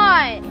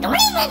 Why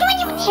not?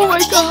 Oh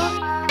my god.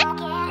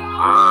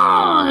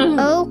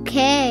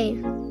 Okay.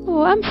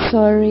 Oh, I'm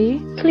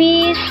sorry.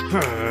 Please.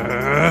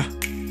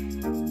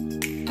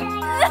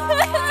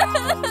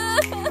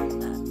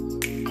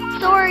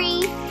 Sorry.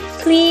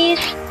 Please.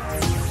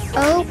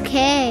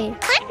 Okay.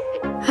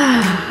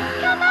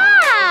 Come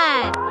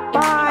on.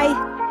 Bye.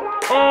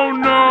 Oh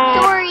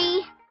no!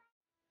 Sorry.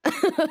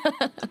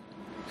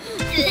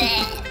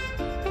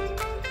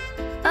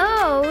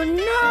 Oh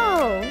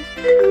no.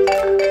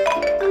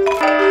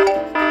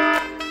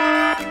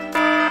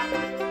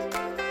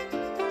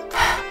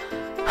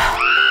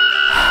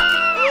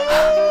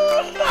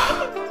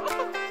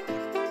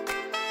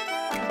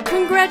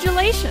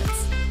 Congratulations!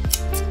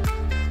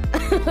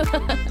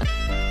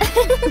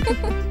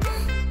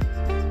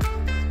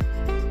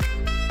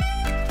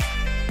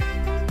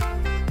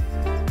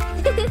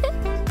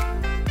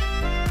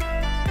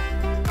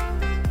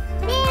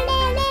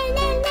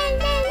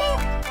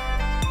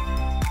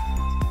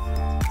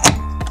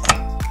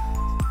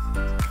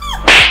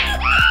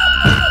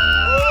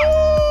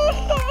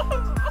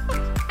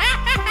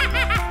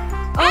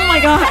 Oh my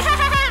god!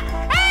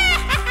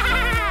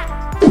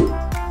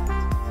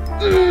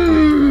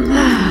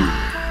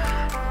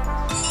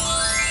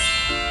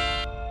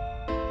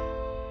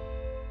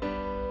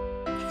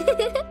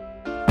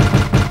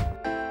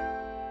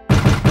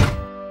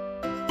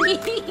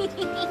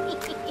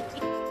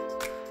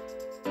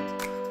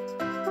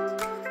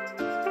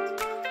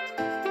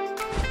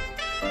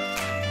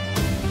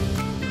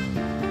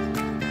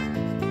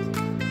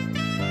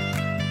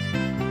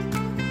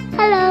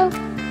 Hello.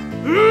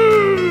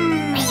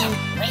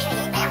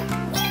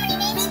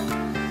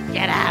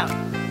 Get out!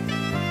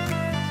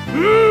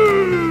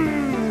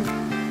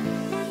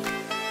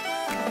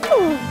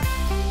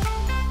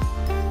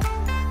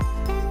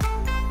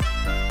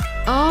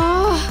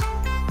 Oh!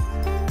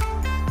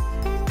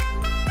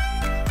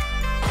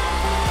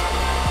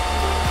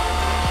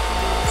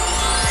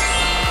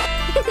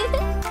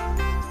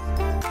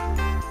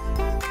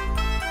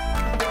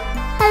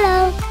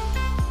 Hello.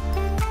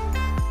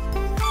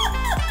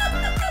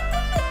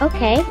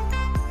 Okay.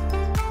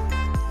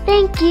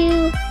 Thank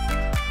you.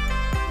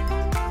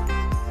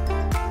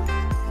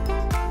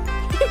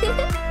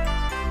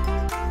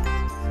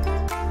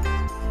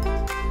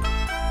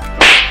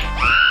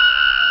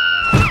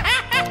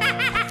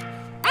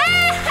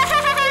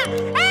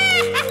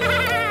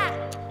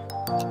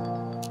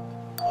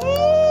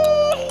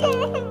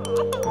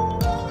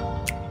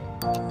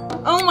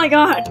 Oh my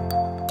god!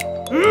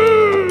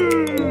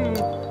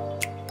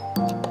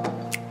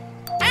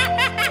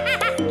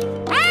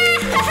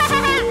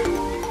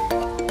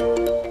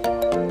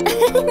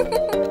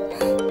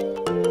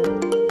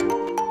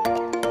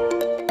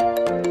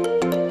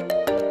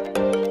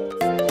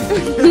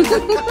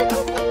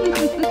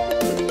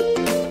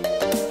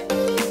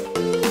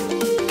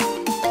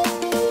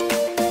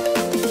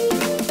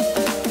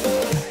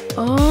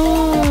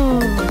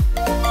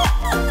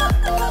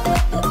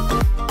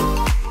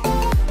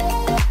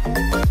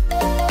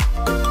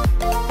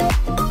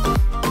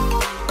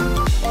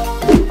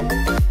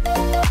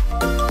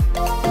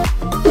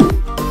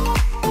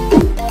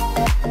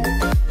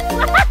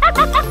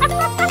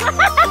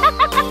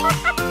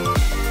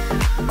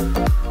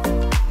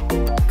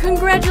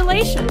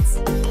 Congratulations!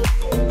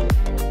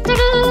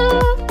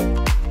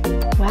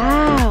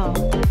 Wow.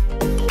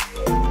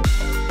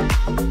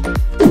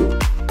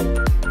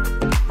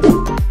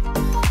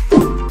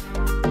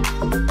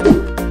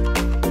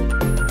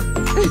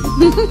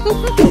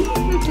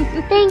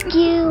 Thank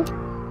you.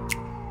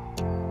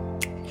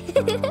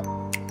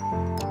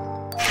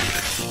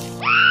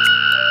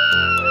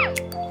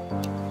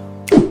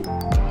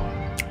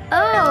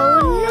 Oh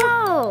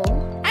no.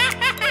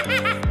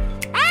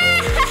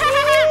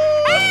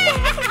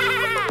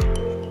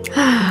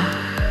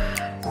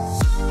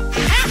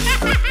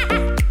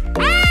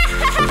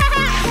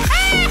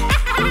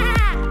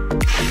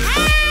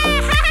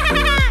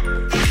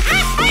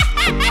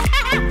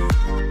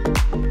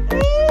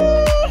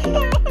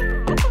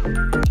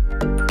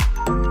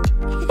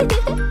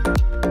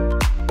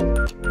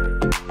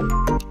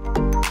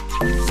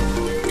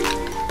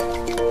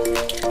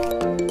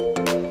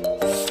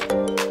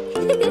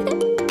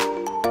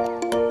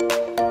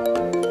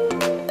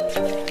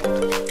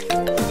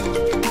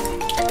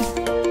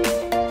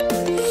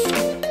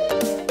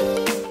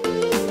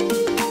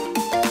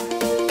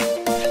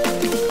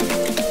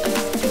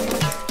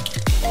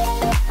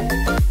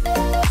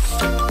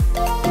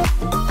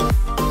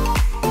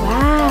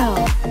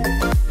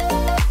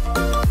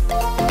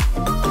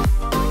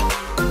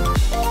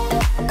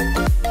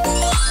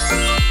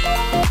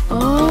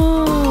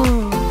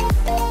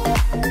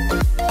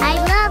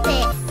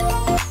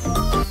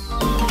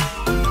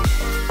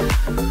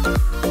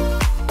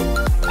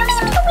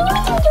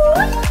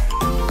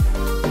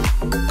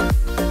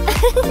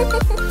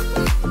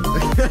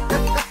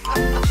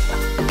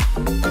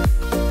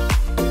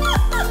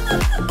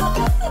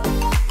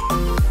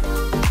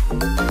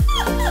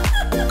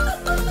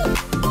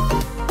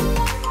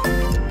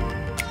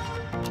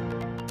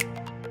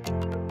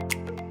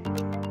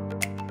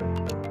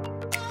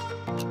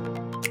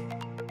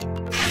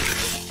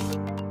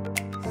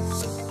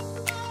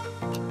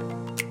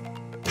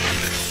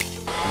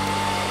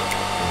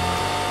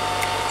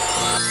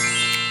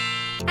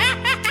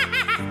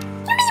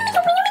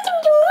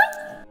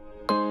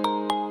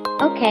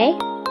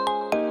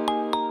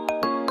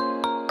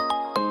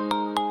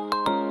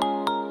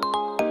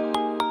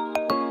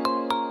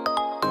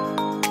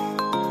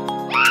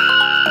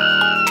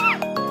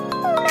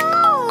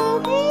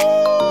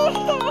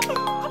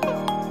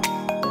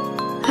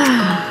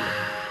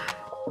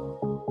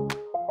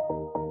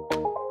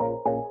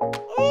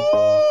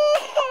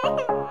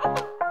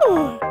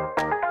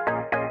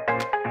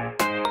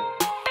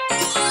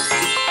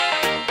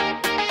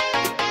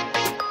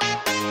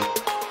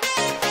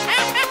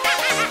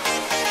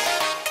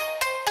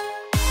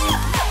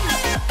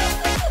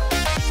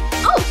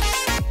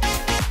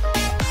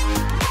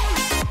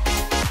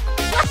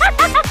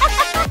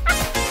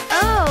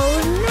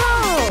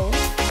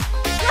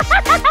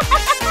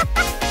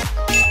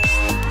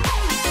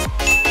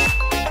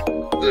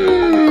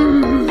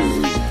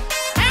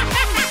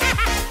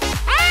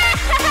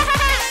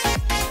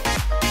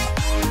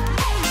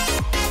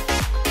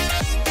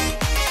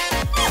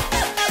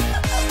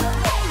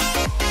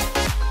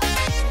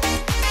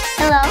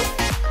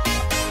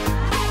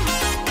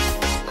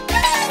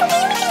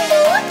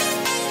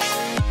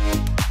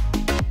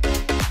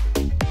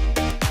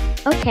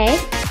 Okay.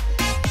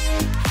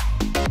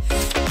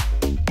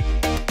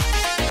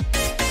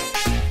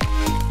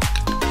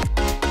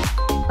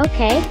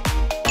 Okay.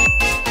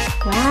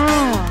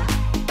 Wow.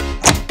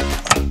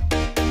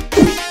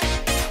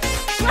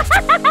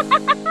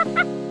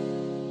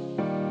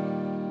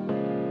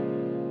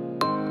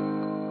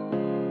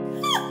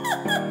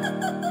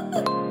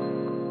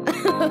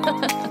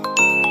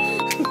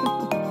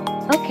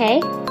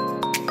 Okay.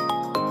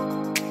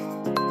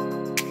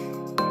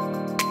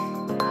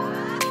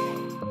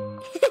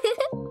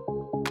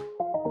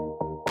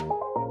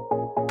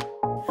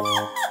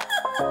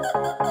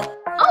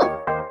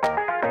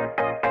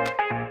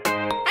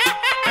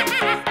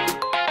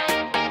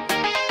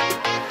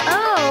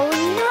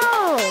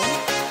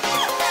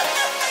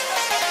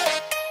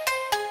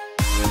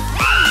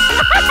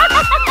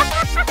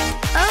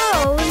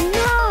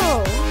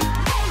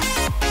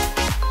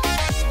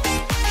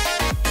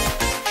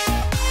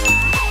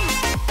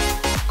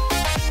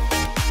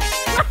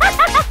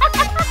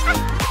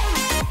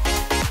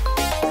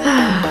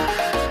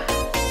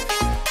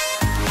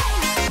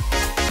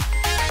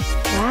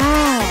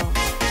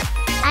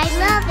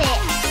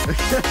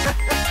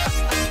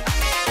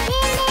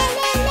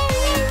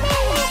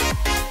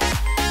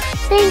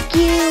 Thank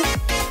you.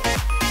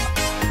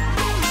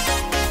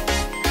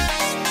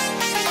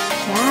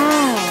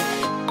 Wow.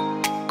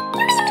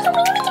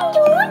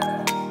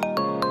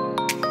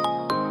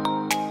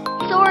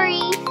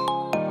 Sorry.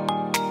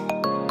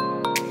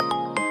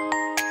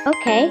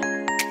 Okay.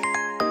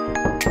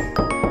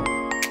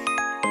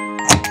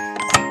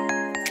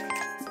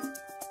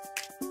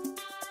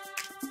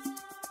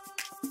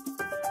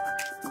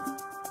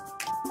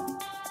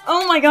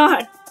 Oh my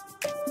god!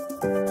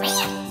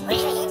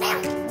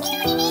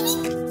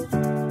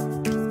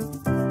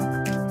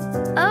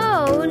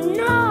 Oh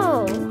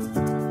no!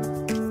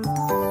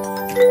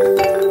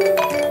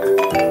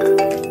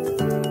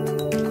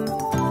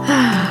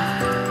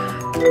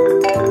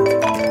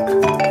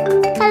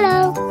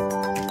 Hello.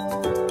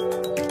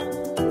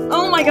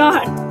 Oh my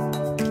god!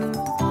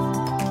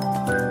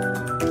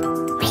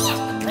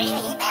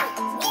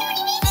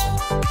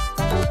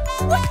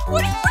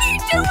 What are you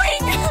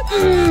doing?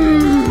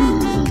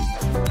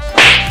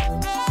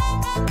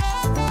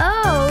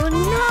 Oh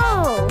no!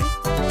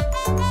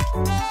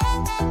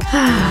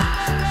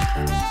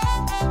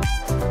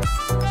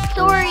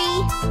 Sorry.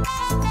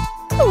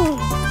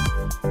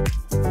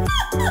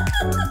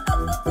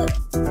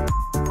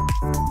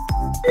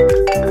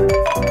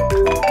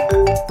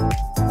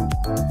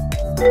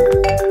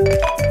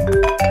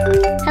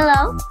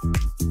 Hello.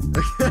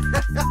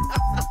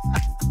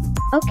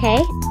 Okay.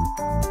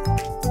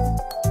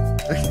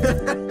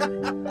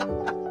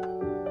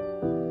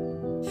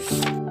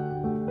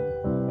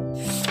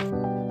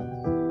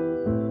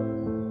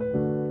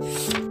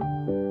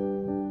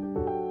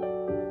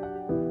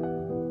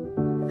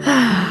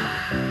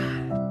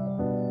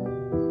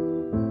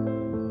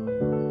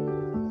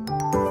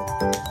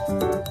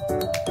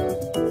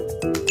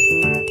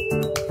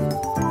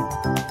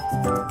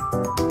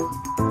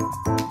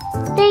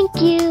 Thank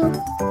you.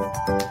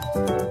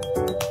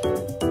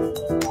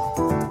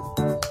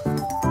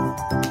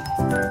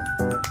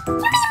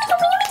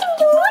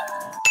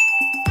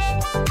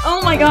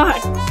 Oh my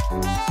god!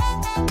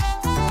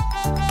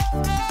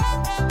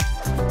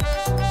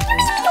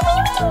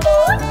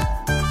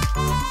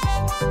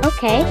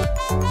 Okay.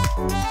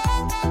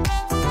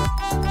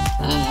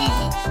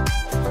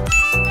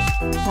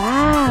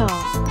 Wow.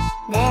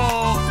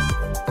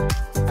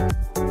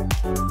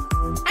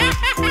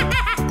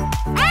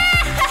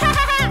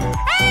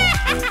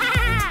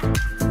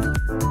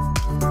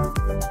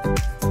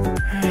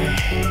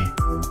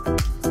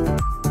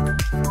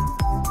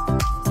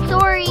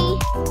 Sorry.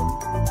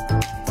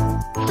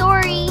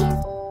 Sorry.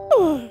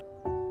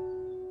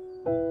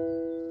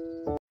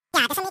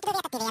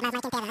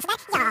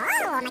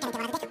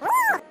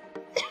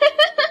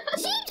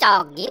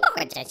 저기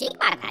먹을 자식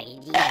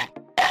많아이지.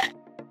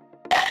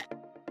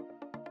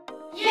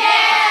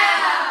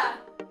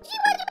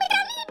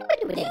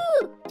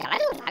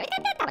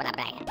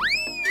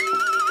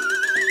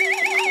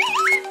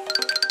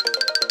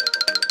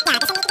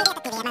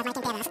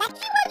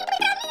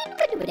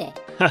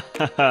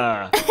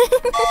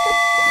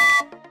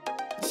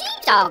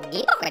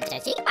 저기 먹을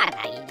자식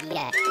많아이지.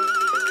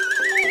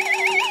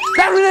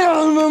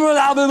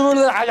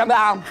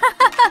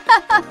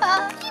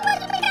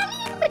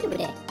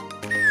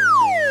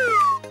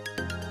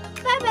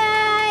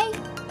 Bye-bye.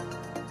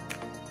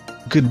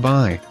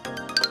 Goodbye.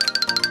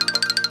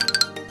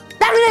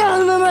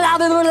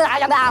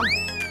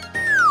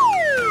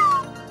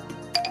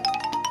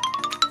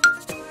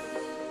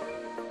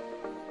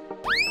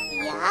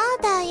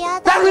 야다,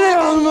 야다.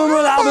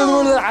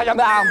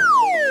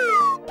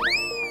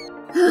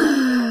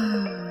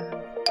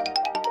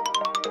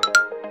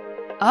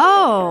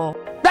 Oh!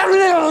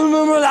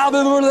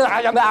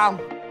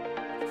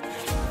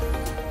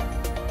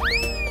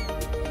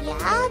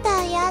 야다,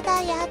 야다,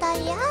 야다,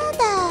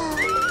 야다.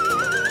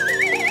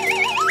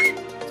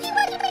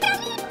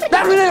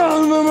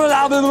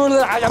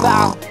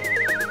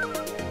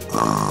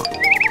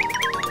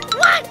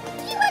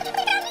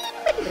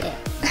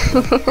 Tapi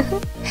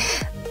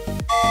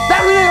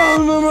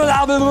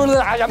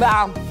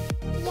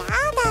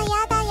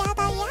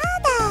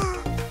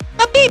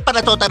pada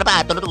total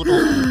batu dulu.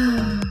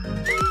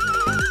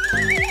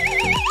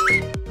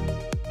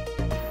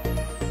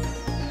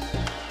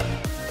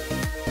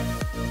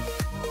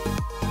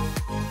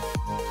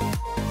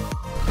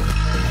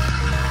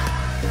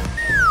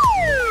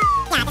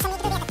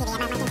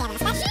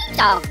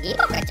 저기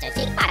뭐가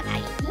저기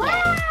많아요.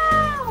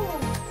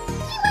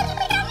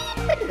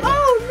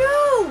 Oh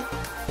no!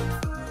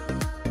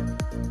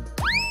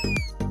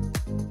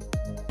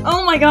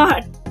 Oh my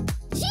god!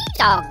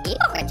 저기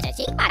뭐가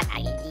저기 많아요.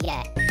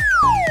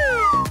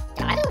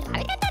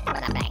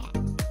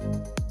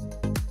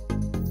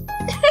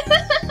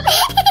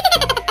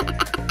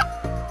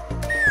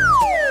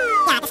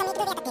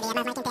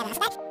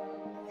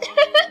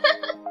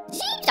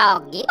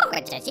 저기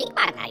뭐가 저기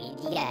많아요.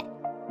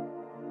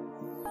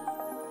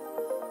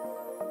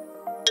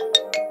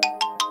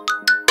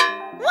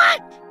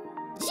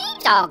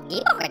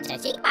 저기 뭐가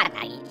저기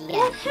많아요.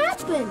 What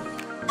happened?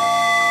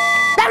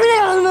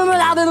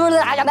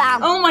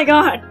 Oh my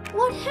god!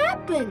 What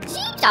happened?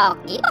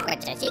 저기 뭐가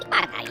저기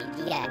많아요.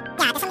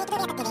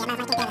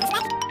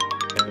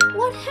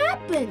 What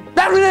happened?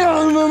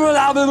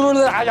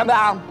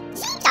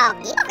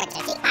 저기 뭐가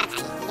저기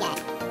많아요.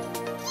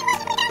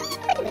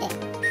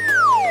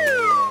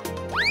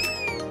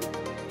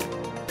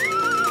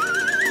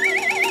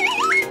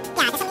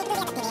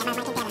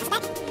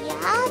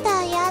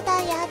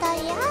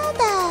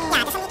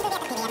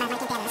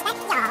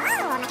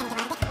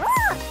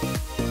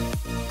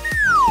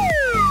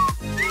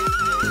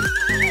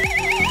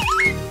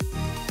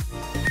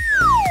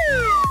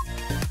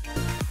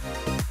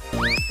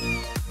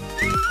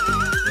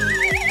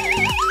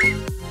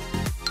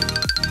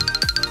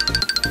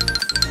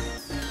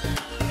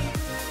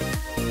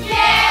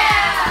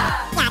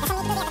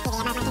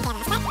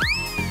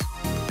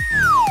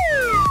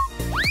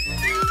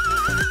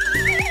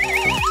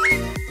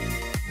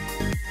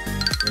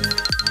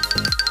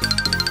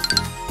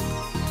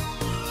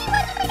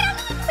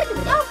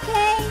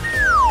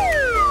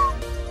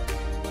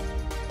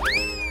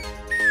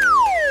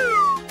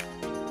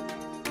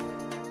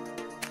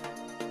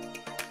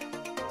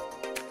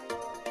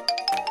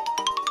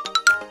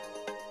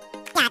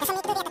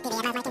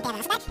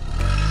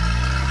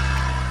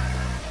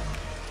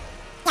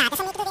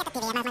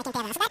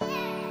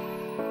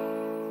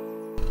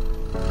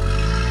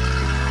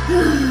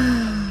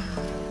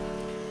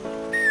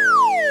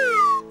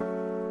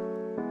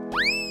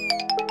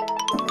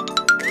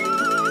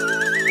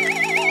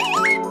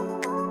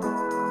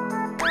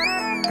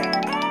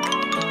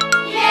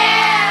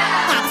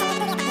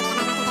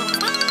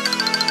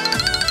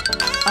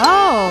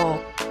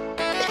 Oh!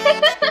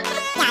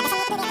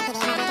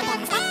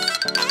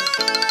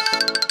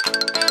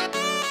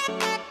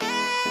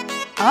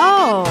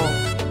 Oh!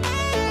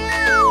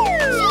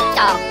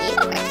 저기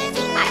뭐가 저기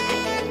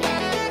많아요.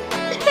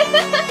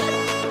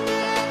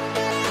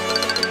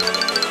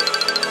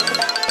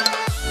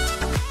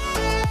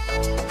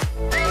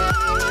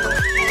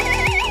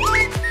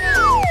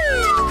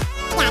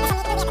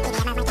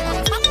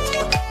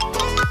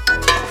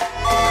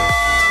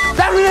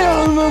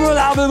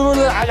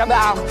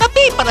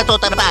 Tapi pada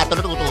total batu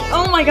dulu.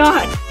 Oh my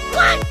god!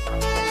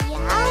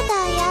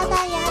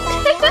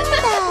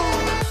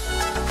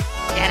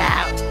 Get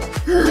out.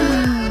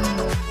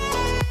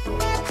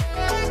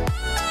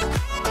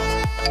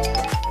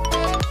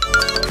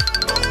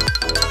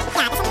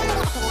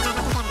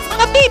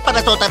 Tapi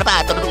pada total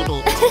batu dulu.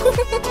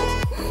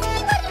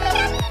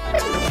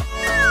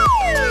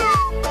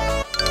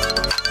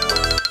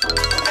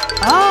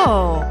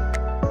 Oh!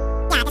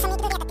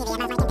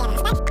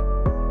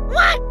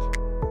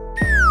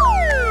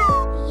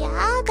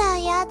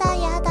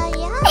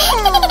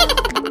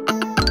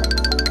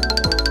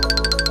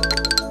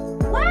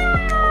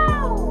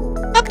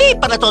 Tapi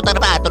pada total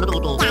batu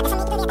dulu.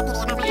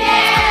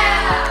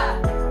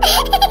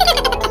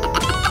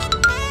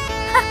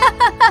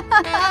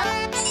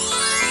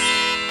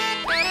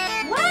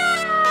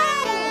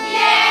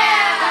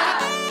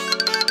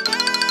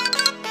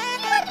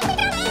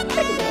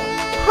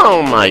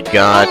 Oh my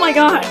god. Oh my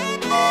god!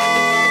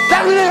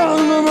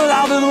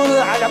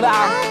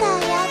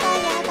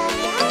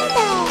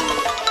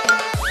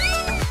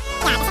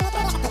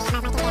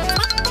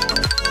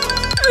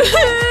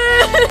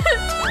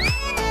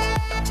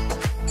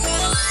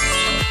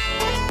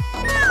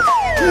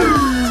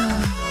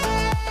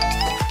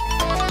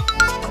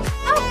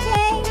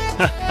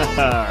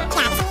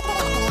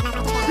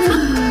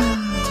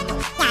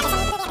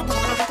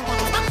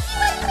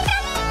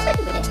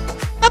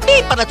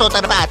 Tapi pada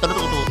total batu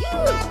dulu.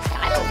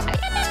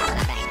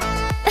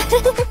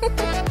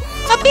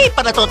 Tapi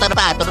pada total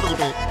batu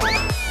dulu.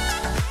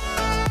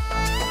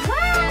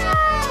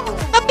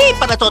 Tapi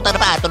pada total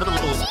batu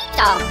dulu.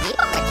 저기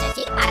뭐가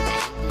저기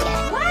많아요.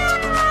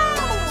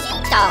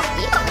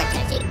 저기 뭐가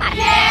저기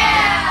많아요.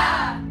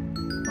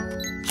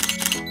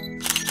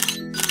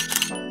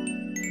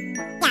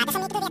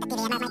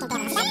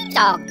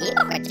 저기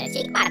뭐가 저기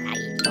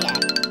많아요.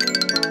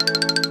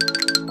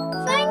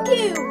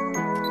 you.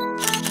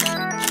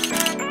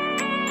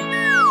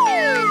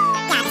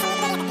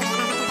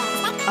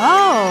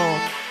 Oh.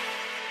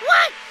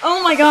 What?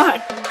 Oh my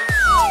god.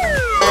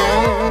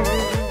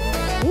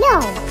 No.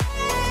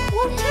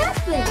 What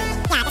happened?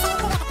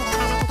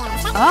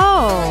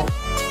 Oh.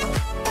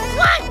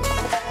 What?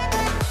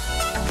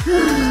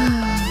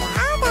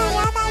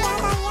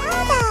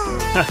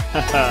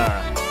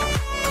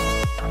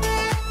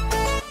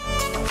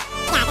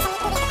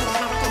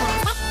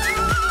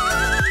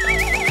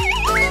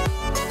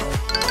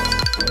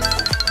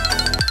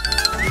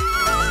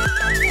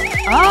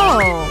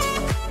 Oh.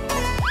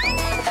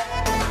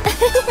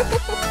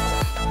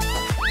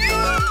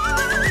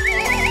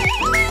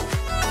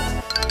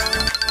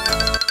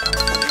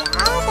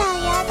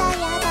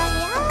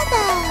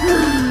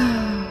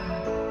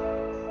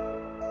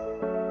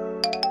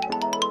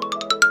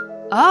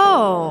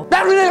 Oh.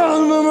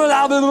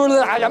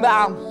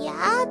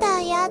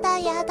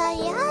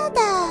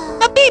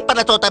 Tapi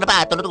pala tota na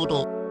ba?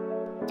 Tunututo.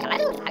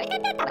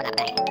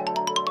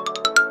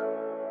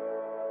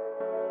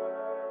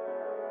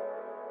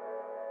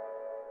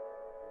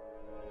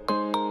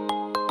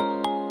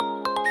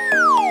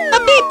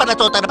 Tapi pala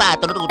tota na ba?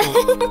 Tunututo.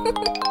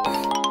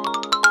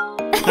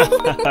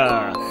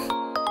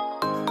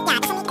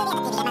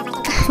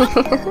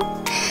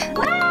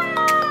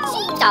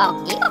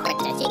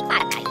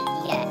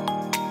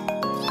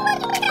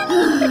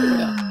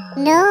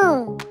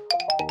 No.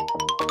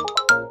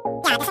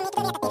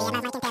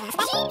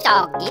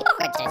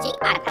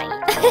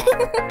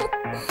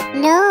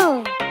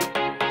 No.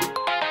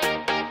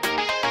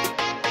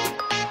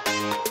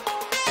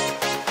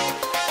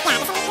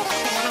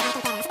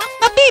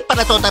 Tapi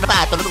pala tota na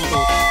ba? Tunututo.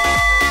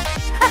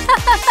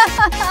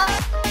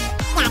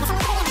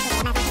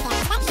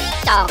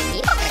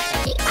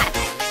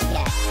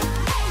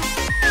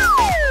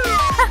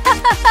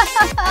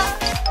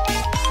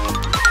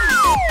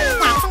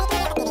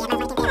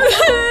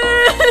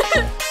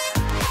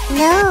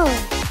 No.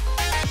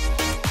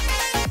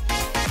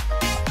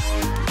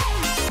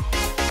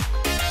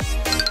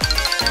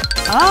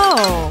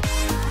 Oh.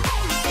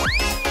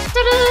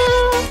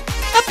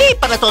 Tapi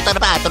pala tota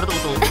na ba?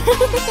 Tunututo.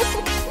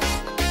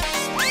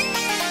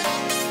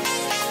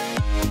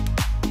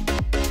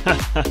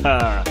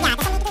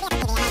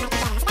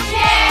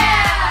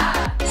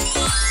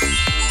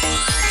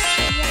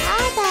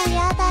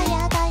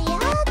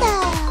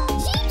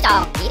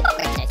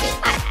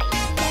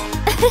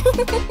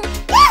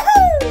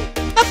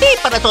 Tapi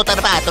pala tota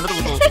na ba?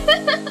 Tunututo.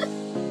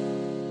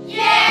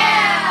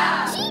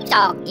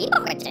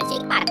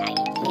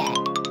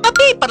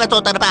 Tapi pala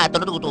tota na ba?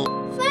 Tunututo.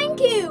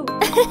 Thank you.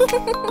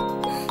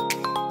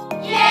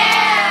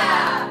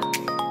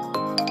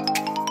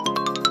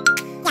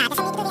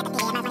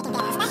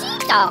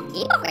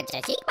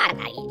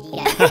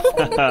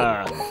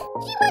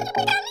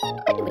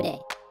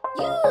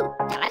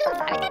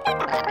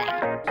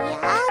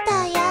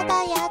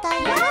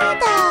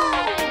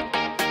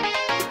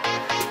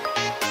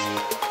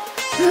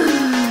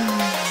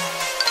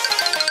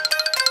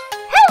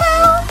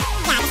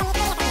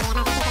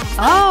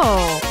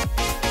 Oh.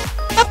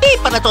 Tapi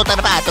pala tota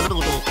na ba?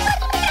 Tunututo.